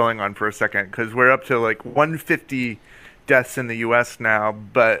kind of dwelling on for a second, because we're up to like 150 deaths in the U.S. now,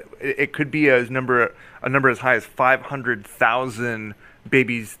 but it could be a number as high as 500,000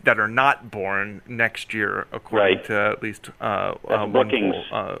 babies that are not born next year, according to at least bookings.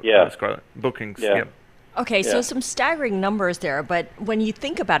 Bookings. Yeah. Yeah. Okay, so some staggering numbers there, but when you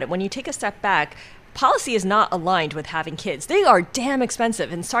think about it, when you take a step back, policy is not aligned with having kids. They are damn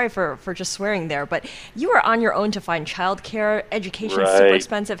expensive, and sorry for just swearing there, but you are on your own to find childcare, education is super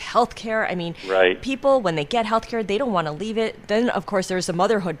expensive, healthcare. I mean, people, when they get healthcare, they don't want to leave it. Then, of course, there's a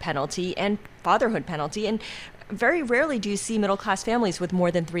motherhood penalty and fatherhood penalty, and very rarely do you see middle-class families with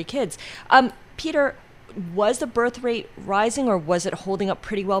more than 3 kids. Peter, was the birth rate rising, or was it holding up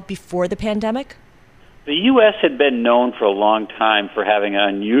pretty well before the pandemic? The U.S. had been known for a long time for having an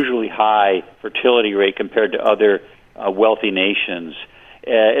unusually high fertility rate compared to other wealthy nations.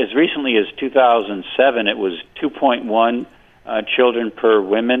 As recently as 2007, it was 2.1 children per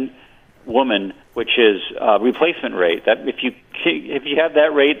woman, which is replacement rate. That if you have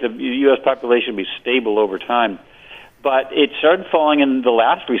that rate, the U.S. population would be stable over time. But it started falling in the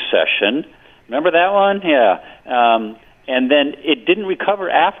last recession. Remember that one? Yeah. And then it didn't recover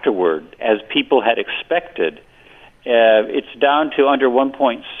afterward as people had expected. It's down to under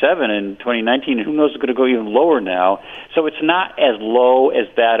 1.7 in 2019, and who knows, it's going to go even lower now. So it's not as low as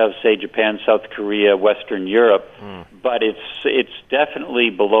that of, say, Japan, South Korea, Western Europe, but it's definitely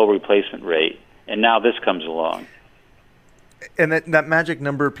below replacement rate. And now this comes along. And that magic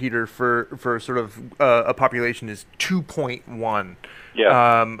number, Peter, for sort of a population is 2.1.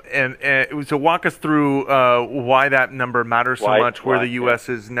 Yeah. And so walk us through why that number matters so much, where the U.S.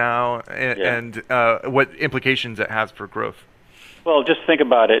 is now, and what implications it has for growth. Well, just think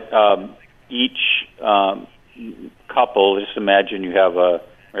about it. Each couple, just imagine you have a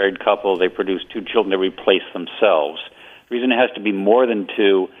married couple, they produce 2 children, they replace themselves. The reason it has to be more than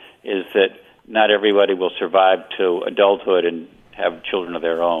 2 is that not everybody will survive to adulthood and have children of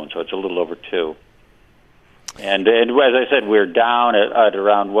their own, so it's a little over 2. And as I said, we're down at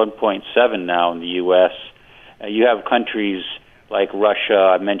around 1.7 now in the U.S. You have countries like Russia,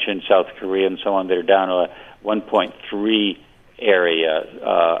 I mentioned South Korea and so on, that are down to a 1.3 area.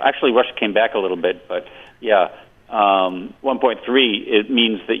 Actually, Russia came back a little bit, but 1.3, it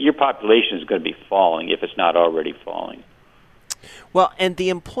means that your population is going to be falling if it's not already falling. Well, and the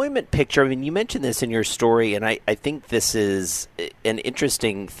employment picture, I mean, you mentioned this in your story, and I think this is an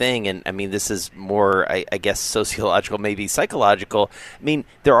interesting thing, and I mean, this is more, I guess, sociological, maybe psychological. I mean,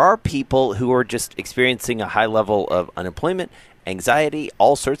 there are people who are just experiencing a high level of unemployment, anxiety,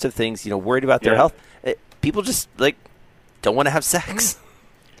 all sorts of things, worried about their health. People just, don't want to have sex.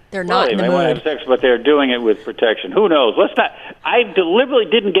 They're not they in the may want to mood. have sex, but they're doing it with protection. Who knows? Let's not. I deliberately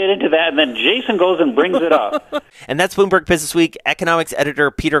didn't get into that, and then Jason goes and brings it up. And that's Bloomberg Businessweek economics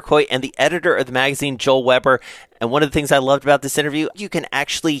editor Peter Coy and the editor of the magazine, Joel Weber. And one of the things I loved about this interview, you can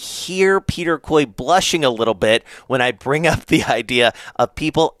actually hear Peter Coy blushing a little bit when I bring up the idea of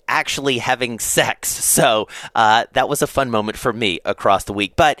people actually having sex. So that was a fun moment for me across the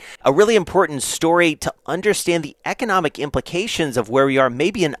week. But a really important story to understand the economic implications of where we are,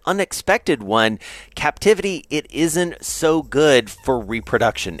 maybe an unexpected one. Captivity, it isn't so good for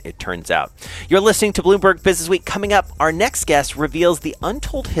reproduction, it turns out. You're listening to Bloomberg Businessweek. Coming up, our next guest reveals the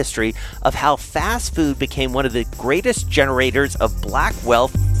untold history of how fast food became one of the greatest generators of black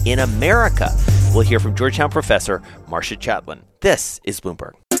wealth in America. We'll hear from Georgetown professor Marcia Chatelain. This is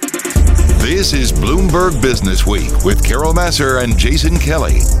Bloomberg. This is Bloomberg Businessweek with Carol Massar and Jason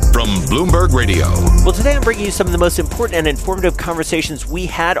Kelly from Bloomberg Radio. Well, today I'm bringing you some of the most important and informative conversations we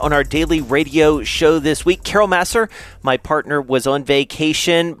had on our daily radio show this week. Carol Massar, my partner, was on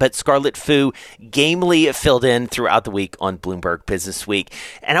vacation, but Scarlett Fu gamely filled in throughout the week on Bloomberg Businessweek.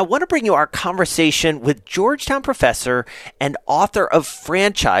 And I want to bring you our conversation with Georgetown professor and author of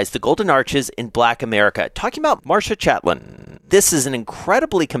Franchise, The Golden Arches in Black America, talking about Marcia Chatelain. This is an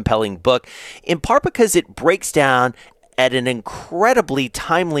incredibly compelling book, in part because it breaks down at an incredibly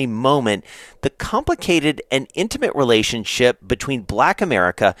timely moment the complicated and intimate relationship between Black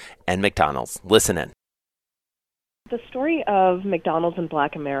America and McDonald's. Listen in. The story of McDonald's in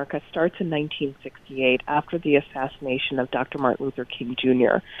Black America starts in 1968 after the assassination of Dr. Martin Luther King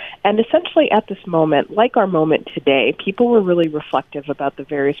Jr. And essentially at this moment, like our moment today, people were really reflective about the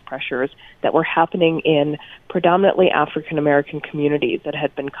various pressures that were happening in predominantly African-American communities that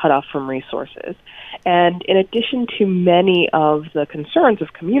had been cut off from resources. And in addition to many of the concerns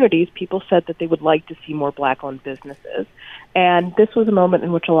of communities, people said that they would like to see more Black-owned businesses. And this was a moment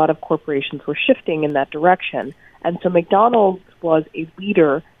in which a lot of corporations were shifting in that direction. And so McDonald's was a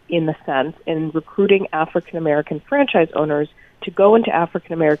leader in the sense in recruiting African-American franchise owners to go into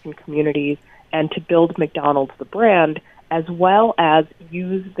African-American communities and to build McDonald's, the brand, as well as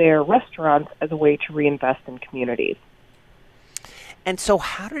use their restaurants as a way to reinvest in communities. And so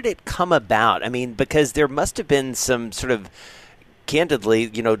how did it come about? I mean, because there must have been some sort of, candidly,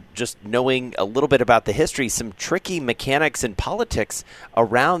 just knowing a little bit about the history, some tricky mechanics and politics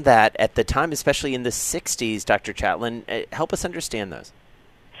around that at the time, especially in the 60s, Dr. Chatelain. Help us understand those.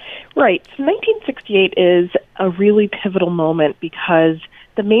 Right. So 1968 is a really pivotal moment because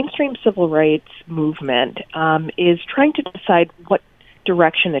the mainstream civil rights movement is trying to decide what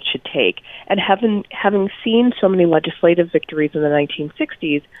direction it should take. And having seen so many legislative victories in the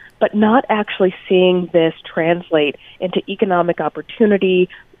 1960s, but not actually seeing this translate into economic opportunity,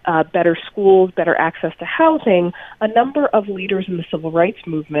 better schools, better access to housing, a number of leaders in the civil rights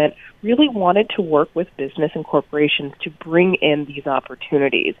movement really wanted to work with business and corporations to bring in these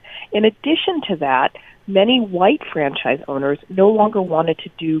opportunities. In addition to that, many white franchise owners no longer wanted to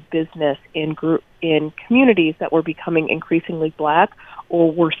do business in communities that were becoming increasingly Black or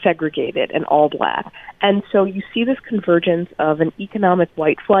were segregated and all Black. And so you see this convergence of an economic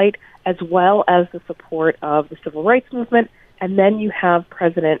white flight as well as the support of the civil rights movement. And then you have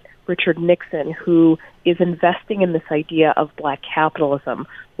President Richard Nixon, who is investing in this idea of Black capitalism,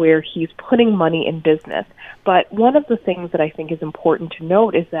 where he's putting money in business. But one of the things that I think is important to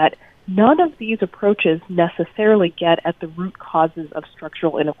note is that none of these approaches necessarily get at the root causes of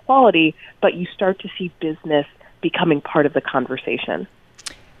structural inequality, but you start to see business becoming part of the conversation.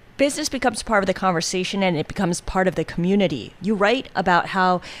 Business becomes part of the conversation and it becomes part of the community. You write about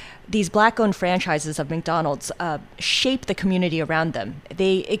how these Black-owned franchises of McDonald's shape the community around them.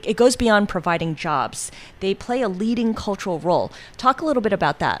 It goes beyond providing jobs. They play a leading cultural role. Talk a little bit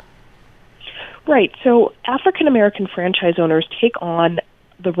about that. Right. So African-American franchise owners take on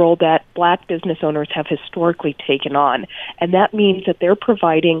the role that Black business owners have historically taken on, and that means that they're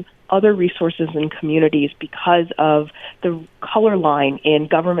providing other resources in communities because of the color line in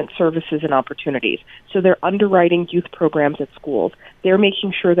government services and opportunities. So they're underwriting youth programs at schools. They're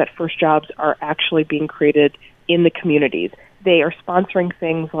making sure that first jobs are actually being created in the communities. They are sponsoring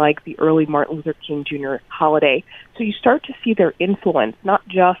things like the early Martin Luther King Jr. holiday. So you start to see their influence, not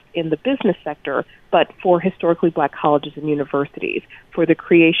just in the business sector, but for historically Black colleges and universities, for the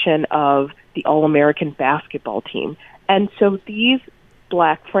creation of the All-American basketball team. And so these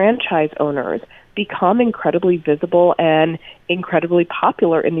Black franchise owners become incredibly visible and incredibly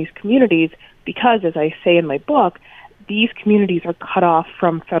popular in these communities because, as I say in my book, these communities are cut off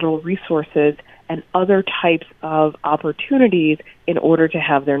from federal resources and other types of opportunities in order to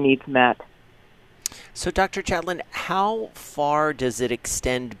have their needs met. So, Dr. Chatlin, how far does it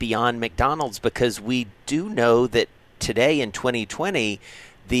extend beyond McDonald's? Because we do know that today in 2020,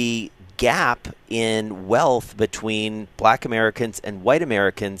 the gap in wealth between Black Americans and white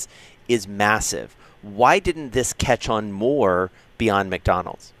Americans is massive. Why didn't this catch on more beyond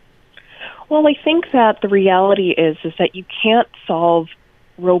McDonald's? Well, I think that the reality is that you can't solve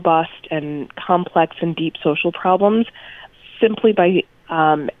robust and complex and deep social problems simply by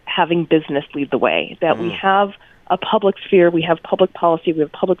having business lead the way. That we have a public sphere, we have public policy, we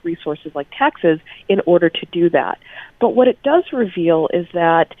have public resources like taxes in order to do that. But what it does reveal is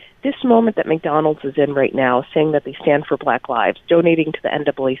that this moment that McDonald's is in right now, saying that they stand for Black lives, donating to the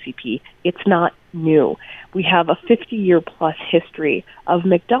NAACP, it's not new. We have a 50-year-plus history of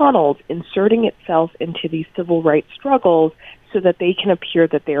McDonald's inserting itself into these civil rights struggles so that they can appear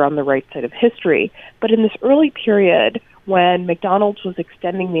that they're on the right side of history. But in this early period, when McDonald's was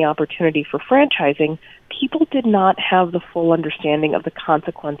extending the opportunity for franchising, people did not have the full understanding of the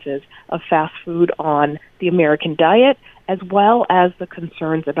consequences of fast food on the American diet, as well as the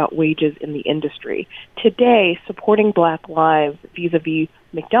concerns about wages in the industry. Today, supporting Black lives vis-a-vis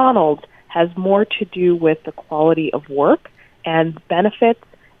McDonald's has more to do with the quality of work and benefits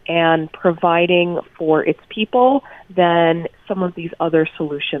and providing for its people than some of these other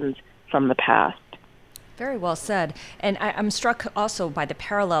solutions from the past. Very well said. And I'm struck also by the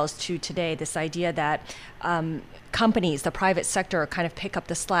parallels to today, this idea that companies, the private sector, kind of pick up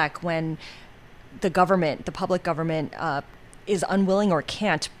the slack when the government, the public government, is unwilling or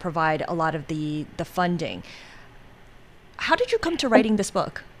can't provide a lot of the funding. How did you come to writing this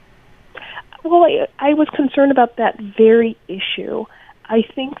book? Well, I was concerned about that very issue. I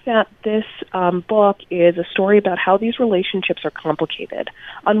think that this book is a story about how these relationships are complicated.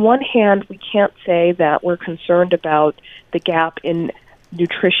 On one hand, we can't say that we're concerned about the gap in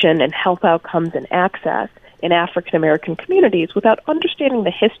nutrition and health outcomes and access in African American communities without understanding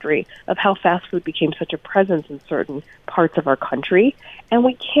the history of how fast food became such a presence in certain parts of our country. And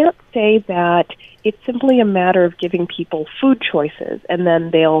we can't say that it's simply a matter of giving people food choices and then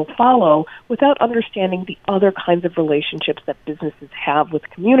they'll follow without understanding the other kinds of relationships that businesses have with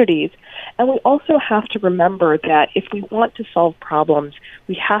communities. And we also have to remember that if we want to solve problems,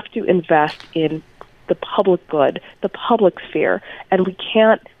 we have to invest in the public good, the public sphere, and we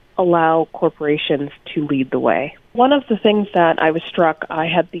can't allow corporations to lead the way. One of the things that I was struck, I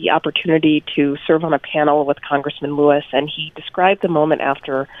had the opportunity to serve on a panel with Congressman Lewis, and he described the moment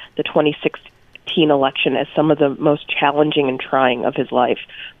after the 2016 election as some of the most challenging and trying of his life,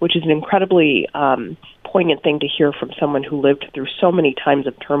 which is an incredibly poignant thing to hear from someone who lived through so many times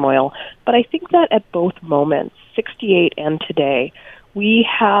of turmoil. But I think that at both moments, 68 and today, we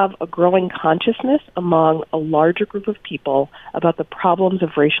have a growing consciousness among a larger group of people about the problems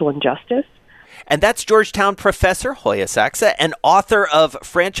of racial injustice. And that's Georgetown professor Hoya Saxa and author of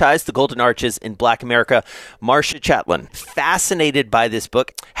Franchise, The Golden Arches in Black America, Marcia Chatlin. Fascinated by this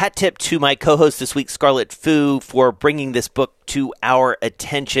book. Hat tip to my co-host this week, Scarlett Fu, for bringing this book to our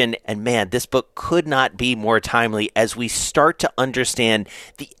attention. And man, this book could not be more timely as we start to understand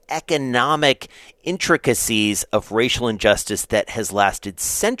the economic intricacies of racial injustice that has lasted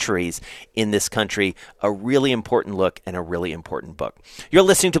centuries in this country. A really important look and a really important book. You're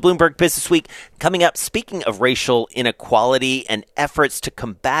listening to Bloomberg Businessweek. Coming up, speaking of racial inequality and efforts to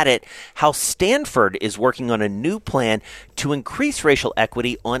combat it, how Stanford is working on a new plan to increase racial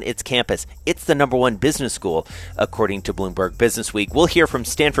equity on its campus. It's the #1 business school, according to Bloomberg Businessweek. We'll hear from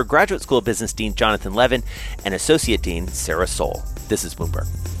Stanford Graduate School of Business Dean Jonathan Levin and Associate Dean Sarah Soule. This is Bloomberg.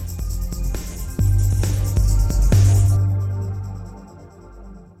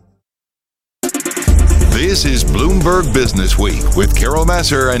 This is Bloomberg Business Week with Carol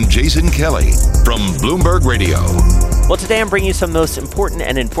Massar and Jason Kelly from Bloomberg Radio. Well, today I'm bringing you some of the most important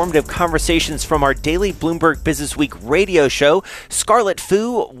and informative conversations from our daily Bloomberg Business Week radio show. Scarlett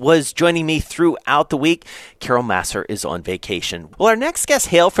Fu was joining me throughout the week. Carol Massar is on vacation. Well, our next guests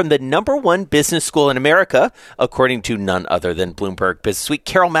hail from the #1 business school in America, according to none other than Bloomberg Business Week.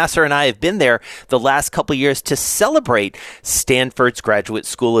 Carol Massar and I have been there the last couple of years to celebrate Stanford's Graduate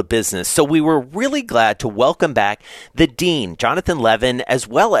School of Business. So we were really glad to welcome back the Dean, Jonathan Levin, as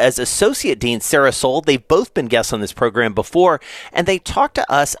well as Associate Dean Sarah Soule. They've both been guests on this program before, and they talked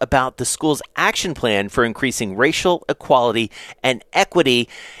to us about the school's action plan for increasing racial equality and equity.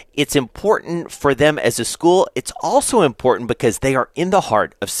 It's important for them as a school. It's also important because they are in the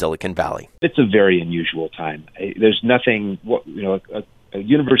heart of Silicon Valley. It's a very unusual time. There's nothing, a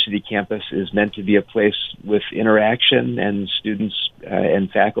university campus is meant to be a place with interaction and students and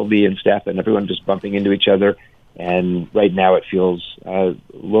faculty and staff and everyone just bumping into each other. And right now it feels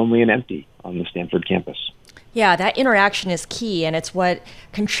lonely and empty on the Stanford campus. Yeah, that interaction is key, and it's what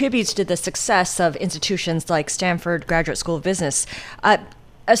contributes to the success of institutions like Stanford Graduate School of Business.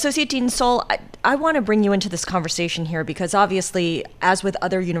 Associate Dean Soll, I want to bring you into this conversation here because obviously, as with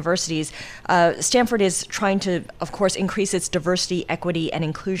other universities, Stanford is trying to, of course, increase its diversity, equity, and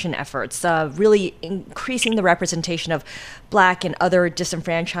inclusion efforts, really increasing the representation of Black and other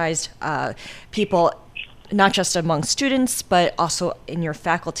disenfranchised people, not just among students, but also in your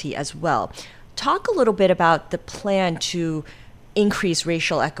faculty as well. Talk a little bit about the plan to increase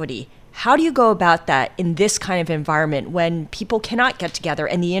racial equity. How do you go about that in this kind of environment when people cannot get together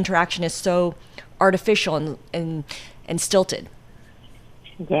and the interaction is so artificial and stilted?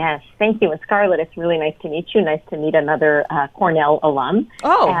 Yes, thank you. And Scarlett, it's really nice to meet you. Nice to meet another Cornell alum.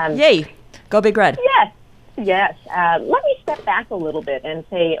 Oh, yay. Go Big Red. Yes. Let me step back a little bit and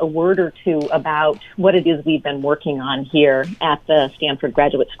say a word or two about what it is we've been working on here at the Stanford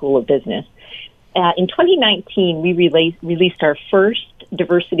Graduate School of Business. In 2019, we released our first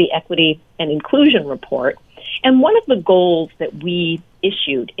diversity, equity, and inclusion report. And one of the goals that we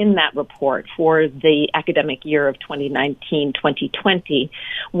issued in that report for the academic year of 2019-2020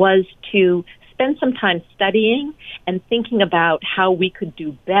 was to spend some time studying and thinking about how we could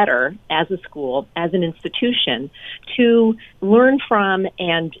do better as a school, as an institution, to learn from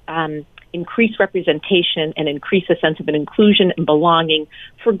and increase representation and increase a sense of an inclusion and belonging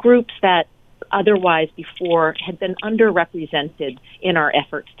for groups that otherwise before had been underrepresented in our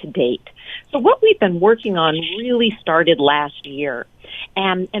efforts to date. So what we've been working on really started last year.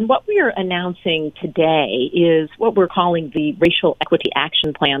 And what we are announcing today is what we're calling the Racial Equity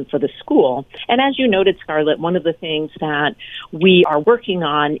Action Plan for the school. And as you noted, Scarlett, one of the things that we are working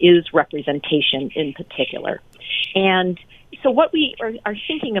on is representation in particular. And so what we are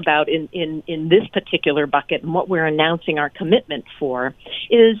thinking about in this particular bucket and what we're announcing our commitment for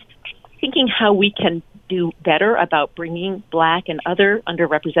is thinking how we can do better about bringing Black and other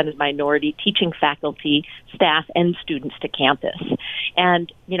underrepresented minority teaching faculty, staff, and students to campus.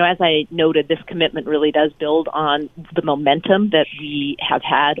 And, as I noted, this commitment really does build on the momentum that we have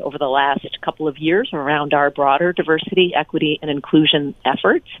had over the last couple of years around our broader diversity, equity, and inclusion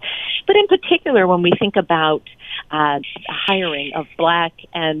efforts. But in particular, when we think about hiring of Black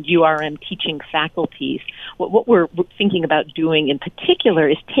and URM teaching faculties, what we're thinking about doing in particular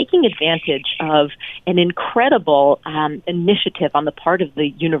is taking advantage of an incredible initiative on the part of the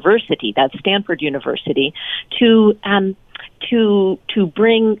university, that's Stanford University, to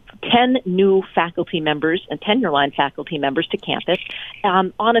bring 10 new faculty members and tenure-line faculty members to campus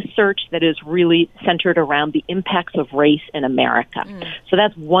on a search that is really centered around the impacts of race in America. So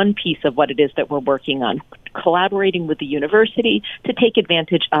that's one piece of what it is that we're working on, collaborating with the university to take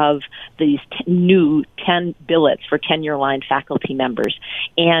advantage of these new 10 billets for tenure-line faculty members.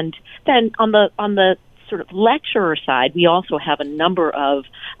 And then on the sort of lecturer side, we also have a number of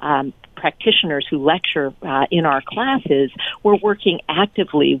practitioners who lecture in our classes. We're working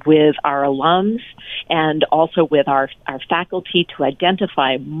actively with our alums and also with our faculty to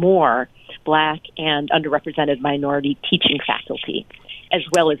identify more Black and underrepresented minority teaching faculty, as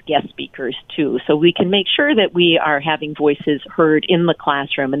well as guest speakers, too. So we can make sure that we are having voices heard in the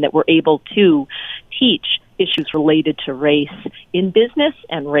classroom and that we're able to teach issues related to race in business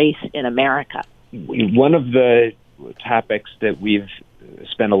and race in America. One of the topics that we've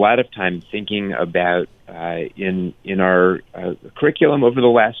spent a lot of time thinking about in our curriculum over the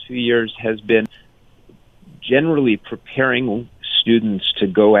last few years has been generally preparing students to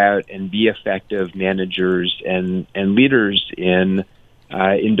go out and be effective managers and leaders in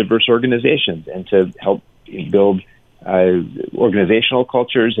diverse organizations and to help build organizational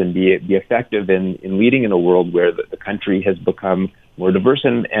cultures and be effective in leading in a world where the country has become more diverse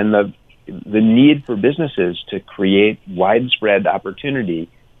and the need for businesses to create widespread opportunity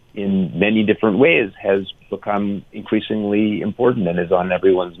in many different ways has become increasingly important and is on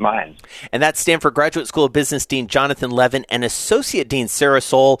everyone's minds. And that's Stanford Graduate School of Business Dean Jonathan Levin and Associate Dean Sarah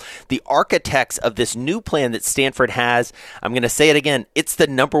Soll, the architects of this new plan that Stanford has. I'm going to say it again. It's the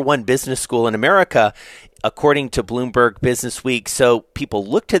 #1 business school in America, according to Bloomberg Businessweek. So people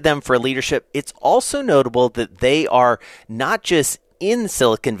look to them for leadership. It's also notable that they are not just in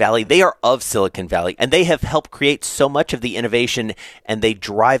Silicon Valley, they are of Silicon Valley, and they have helped create so much of the innovation, and they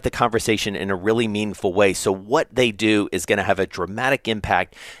drive the conversation in a really meaningful way. So what they do is going to have a dramatic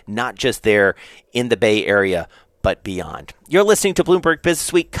impact, not just there in the Bay Area, but beyond. You're listening to Bloomberg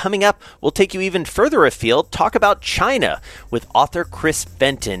Businessweek. Coming up, we'll take you even further afield, talk about China with author Chris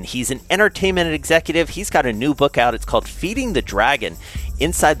Benton. He's an entertainment executive. He's got a new book out. It's called Feeding the Dragon,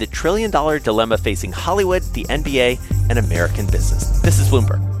 Inside the Trillion-Dollar Dilemma Facing Hollywood, the NBA, and American Business. This is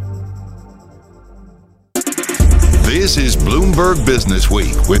Bloomberg. This is Bloomberg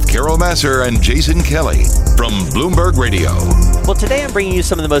Businessweek with Carol Massar and Jason Kelly from Bloomberg Radio. Well, today I'm bringing you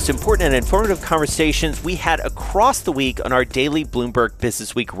some of the most important and informative conversations we had across the week on our daily Bloomberg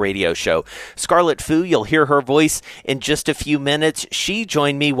Businessweek radio show. Scarlett Fu, you'll hear her voice in just a few minutes. She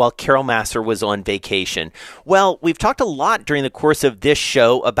joined me while Carol Massar was on vacation. Well, we've talked a lot during the course of this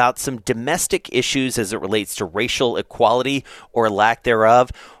show about some domestic issues as it relates to racial equality or lack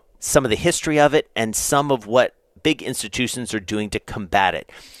thereof, some of the history of it, and some of what big institutions are doing to combat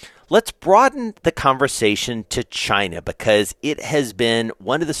it. Let's broaden the conversation to China because it has been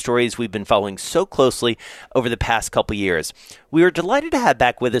one of the stories we've been following so closely over the past couple years. We are delighted to have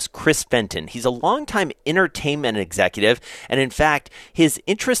back with us Chris Benton. He's a longtime entertainment executive, and in fact, his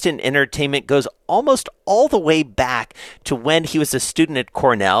interest in entertainment goes almost all the way back to when he was a student at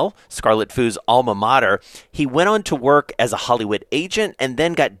Cornell, Scarlett Fu's alma mater. He went on to work as a Hollywood agent and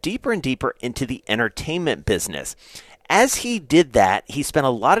then got deeper and deeper into the entertainment business. As he did that, he spent a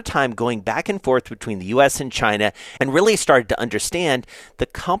lot of time going back and forth between the U.S. and China and really started to understand the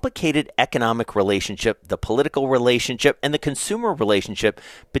complicated economic relationship, the political relationship, and the consumer relationship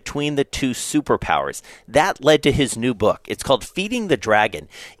between the two superpowers. That led to his new book. It's called Feeding the Dragon,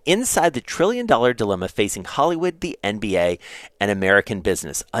 Inside the Trillion-Dollar Dilemma Facing Hollywood, the NBA, and American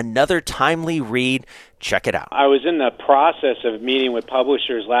Business. Another timely read. Check it out. I was in the process of meeting with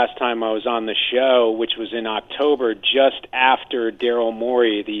publishers last time I was on the show, which was in October, just after Daryl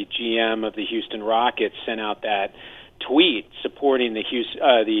Morey, the GM of the Houston Rockets, sent out that tweet supporting the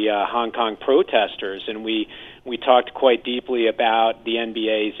Hong Kong protesters, and we talked quite deeply about the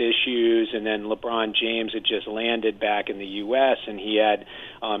NBA's issues, and then LeBron James had just landed back in the U.S., and he had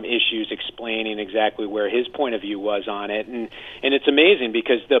issues explaining exactly where his point of view was on it. And it's amazing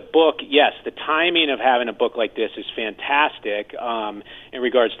because the book, yes, the timing of having a book like this is fantastic in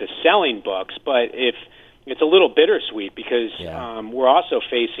regards to selling books, but it's a little bittersweet because we're also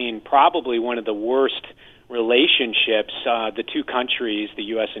facing probably one of the worst relationships the two countries, the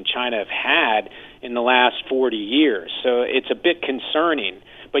U.S. and China, have had in the last 40 years. So it's a bit concerning.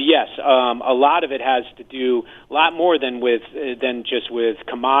 But yes, a lot of it has to do a lot more than just with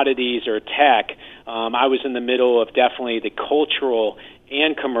commodities or tech. I was in the middle of definitely the cultural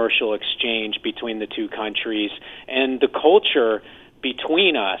and commercial exchange between the two countries, and the culture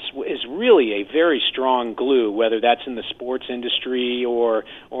between us is really a very strong glue, whether that's in the sports industry or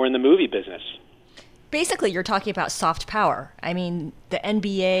in the movie business. Basically, you're talking about soft power. I mean, the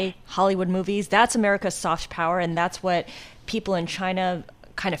NBA, Hollywood movies, that's America's soft power, and that's what people in China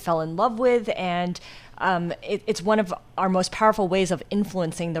kind of fell in love with, and it's one of our most powerful ways of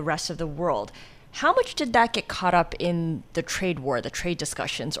influencing the rest of the world. How much did that get caught up in the trade war, the trade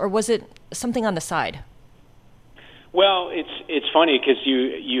discussions, or was it something on the side? Well, it's funny because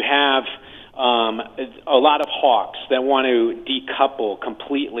you have a lot of hawks that want to decouple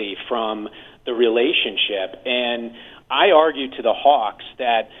completely from the relationship, and I argue to the hawks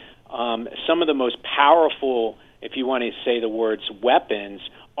that some of the most powerful, if you want to say the words, weapons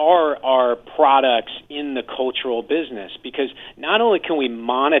are our products in the cultural business, because not only can we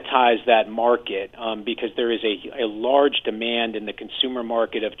monetize that market because there is a large demand in the consumer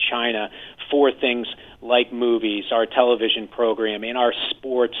market of China for things like movies, our television programming, our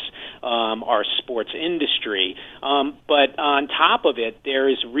sports industry. But on top of it, there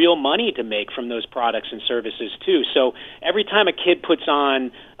is real money to make from those products and services too. So every time a kid puts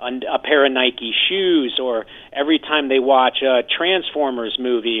on a pair of Nike shoes, or every time they watch a Transformers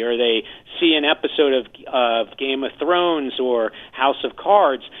movie, or they see an episode of Game of Thrones or House of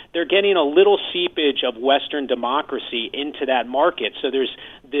Cards, they're getting a little seepage of Western democracy into that market. So there's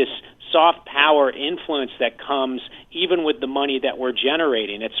this soft power influence that comes even with the money that we're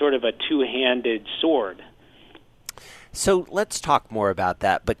generating. It's sort of a two-handed sword. So let's talk more about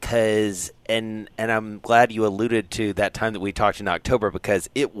that because, and I'm glad you alluded to that time that we talked in October, because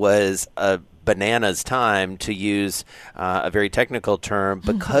it was a bananas time, to use a very technical term,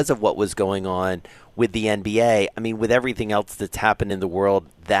 because of what was going on with the NBA. I mean, with everything else that's happened in the world,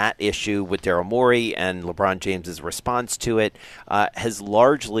 that issue with Daryl Morey and LeBron James's response to it has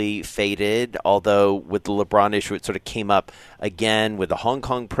largely faded, although with the LeBron issue, it sort of came up again with the Hong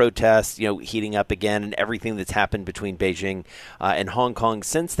Kong protests, heating up again, and everything that's happened between Beijing and Hong Kong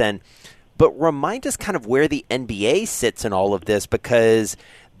since then. But remind us kind of where the NBA sits in all of this, because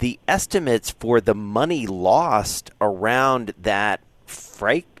the estimates for the money lost around that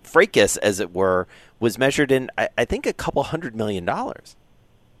fracas, as it were, was measured in, I think, a couple $100 million.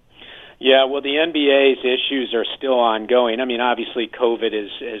 Yeah, well, the NBA's issues are still ongoing. I mean, obviously, COVID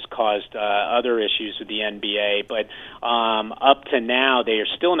has caused other issues with the NBA, but up to now, they are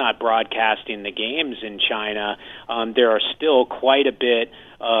still not broadcasting the games in China. There are still quite a bit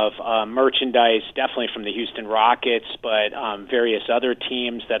of merchandise, definitely from the Houston Rockets, but various other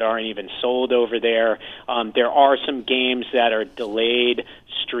teams that aren't even sold over there. There are some games that are delayed,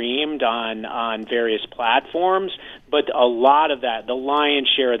 streamed on various platforms, but a lot of that, the lion's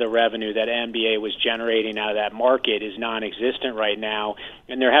share of the revenue that NBA was generating out of that market is non-existent right now,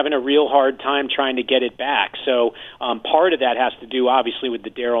 and they're having a real hard time trying to get it back. So part of that has to do, obviously, with the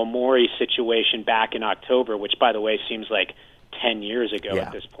Daryl Morey situation back in October, which, by the way, seems like 10 years ago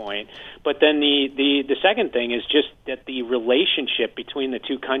at this point. But then the second thing is just that the relationship between the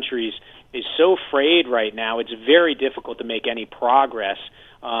two countries is so frayed right now, it's very difficult to make any progress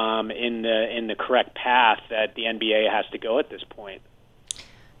in the correct path that the NBA has to go at this point.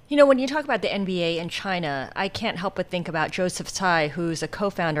 You know, when you talk about the NBA and China, I can't help but think about Joseph Tsai, who's a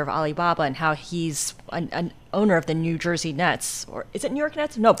co-founder of Alibaba, and how he's an owner of the New Jersey Nets. Or is it New York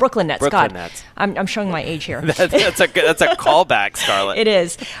Nets? No, Brooklyn Nets. Brooklyn Nets. I'm showing my age here. that's a callback, Scarlett. It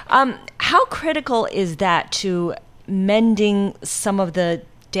is. How critical is that to mending some of the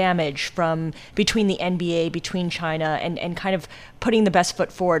damage from between the NBA, between China, and kind of putting the best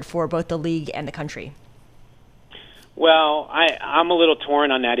foot forward for both the league and the country? Well, I'm a little torn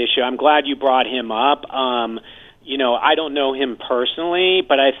on that issue. I'm glad you brought him up. You know, I don't know him personally,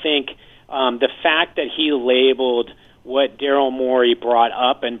 but I think the fact that he labeled what Daryl Morey brought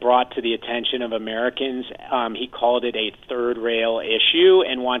up and brought to the attention of Americans, he called it a third-rail issue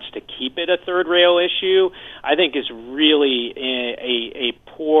and wants to keep it a third-rail issue, I think is really a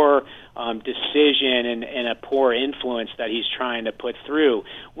poor decision and a poor influence that he's trying to put through.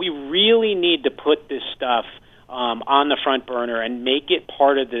 We really need to put this stuff on the front burner and make it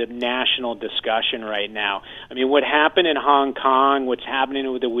part of the national discussion right now. I mean, what happened in Hong Kong, what's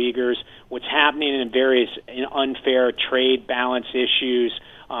happening with the Uyghurs, what's happening in various unfair trade balance issues,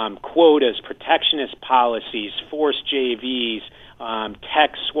 quotas, protectionist policies, forced JVs,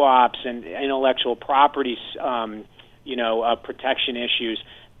 tech swaps, and intellectual property, protection issues.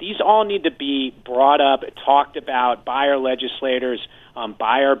 These all need to be brought up, talked about by our legislators,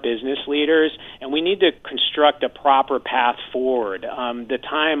 by our business leaders, and we need to construct a proper path forward. The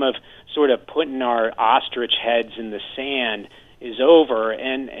time of sort of putting our ostrich heads in the sand is over,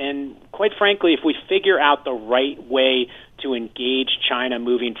 and quite frankly, if we figure out the right way to engage China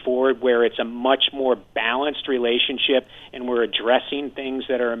moving forward, where it's a much more balanced relationship and we're addressing things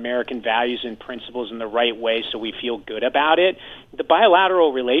that are American values and principles in the right way so we feel good about it, the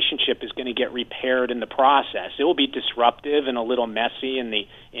bilateral relationship is going to get repaired in the process. It will be disruptive and a little messy in the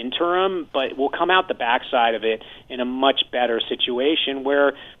interim, but we'll come out the backside of it in a much better situation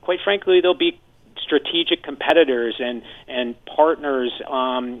where, quite frankly, there'll be strategic competitors and partners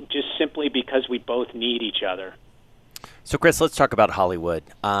just simply because we both need each other. So, Chris, let's talk about Hollywood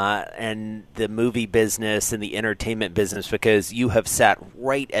and the movie business and the entertainment business, because you have sat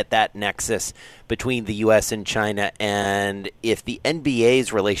right at that nexus between the U.S. and China. And if the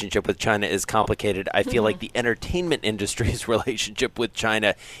NBA's relationship with China is complicated, I feel like the entertainment industry's relationship with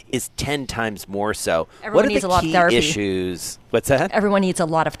China is 10 times more so. Everyone needs a lot of therapy. Issues? What's that? Everyone needs a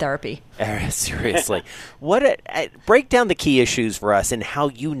lot of therapy. Seriously. Break down the key issues for us and how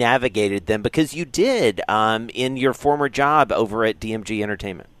you navigated them, because you did in your former job over at DMG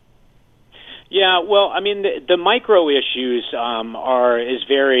Entertainment. Yeah, well, I mean, the micro issues are as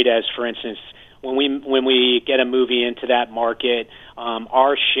varied as, for instance, when we get a movie into that market,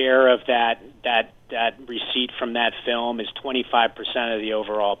 our share of that receipt from that film is 25% of the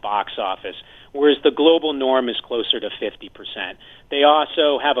overall box office, whereas the global norm is closer to 50%. They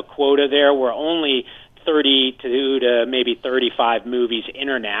also have a quota there where only 32 to maybe 35 movies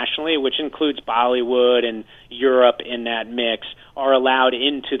internationally, which includes Bollywood and Europe in that mix, are allowed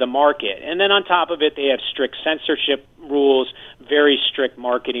into the market. And then on top of it, they have strict censorship rules, very strict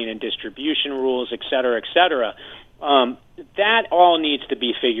marketing and distribution rules, et cetera, et cetera. That all needs to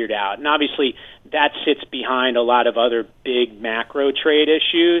be figured out. And obviously, that sits behind a lot of other big macro trade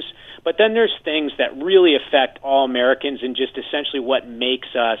issues. But then there's things that really affect all Americans and just essentially what makes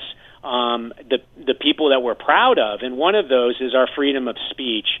us the people that we're proud of. And one of those is our freedom of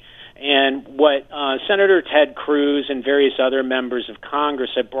speech. And what Senator Ted Cruz and various other members of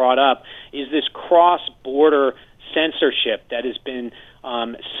Congress have brought up is this cross-border censorship that has been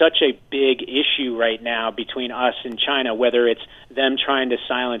such a big issue right now between us and China, whether it's them trying to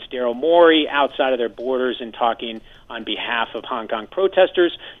silence Daryl Morey outside of their borders and talking on behalf of Hong Kong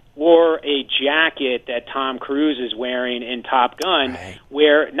protesters, or a jacket that Tom Cruise is wearing in Top Gun,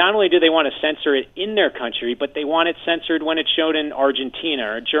 where not only do they want to censor it in their country, but they want it censored when it's showed in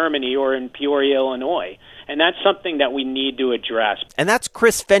Argentina or Germany or in Peoria, Illinois. And that's something that we need to address. And that's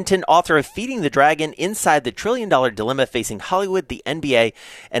Chris Fenton, author of Feeding the Dragon, Inside the $1 Trillion Dilemma Facing Hollywood, the NBA,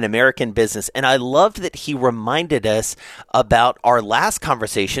 and American Business. And I loved that he reminded us about our last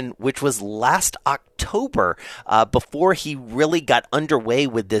conversation, which was last October, before he really got underway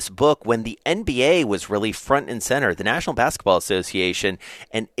with this book, when the NBA was really front and center, the National Basketball Association,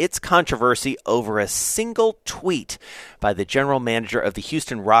 and its controversy over a single tweet by the general manager of the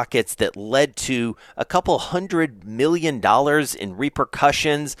Houston Rockets that led to a couple $100 million in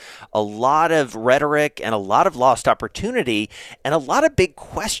repercussions, a lot of rhetoric and a lot of lost opportunity, and a lot of big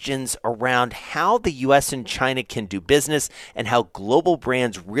questions around how the U.S. and China can do business and how global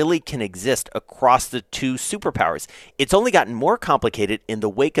brands really can exist across the two superpowers. It's only gotten more complicated in the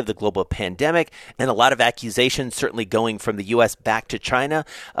wake of the global pandemic, and a lot of accusations certainly going from the U.S. back to China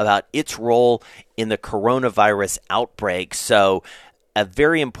about its role in the coronavirus outbreak. So, a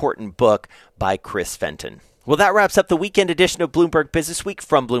very important book by Chris Fenton. Well, that wraps up the weekend edition of Bloomberg Businessweek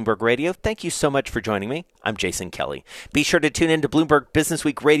from Bloomberg Radio. Thank you so much for joining me. I'm Jason Kelly. Be sure to tune in to Bloomberg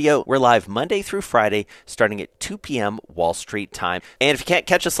Businessweek Radio. We're live Monday through Friday, starting at 2 p.m. Wall Street time. And if you can't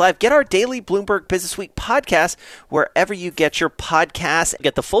catch us live, get our daily Bloomberg Businessweek podcast wherever you get your podcasts.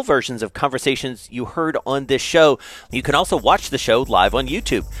 Get the full versions of conversations you heard on this show. You can also watch the show live on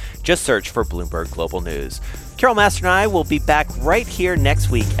YouTube. Just search for Bloomberg Global News. Carol Master and I will be back right here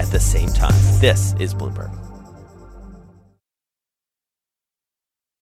next week at the same time. This is Bloomberg.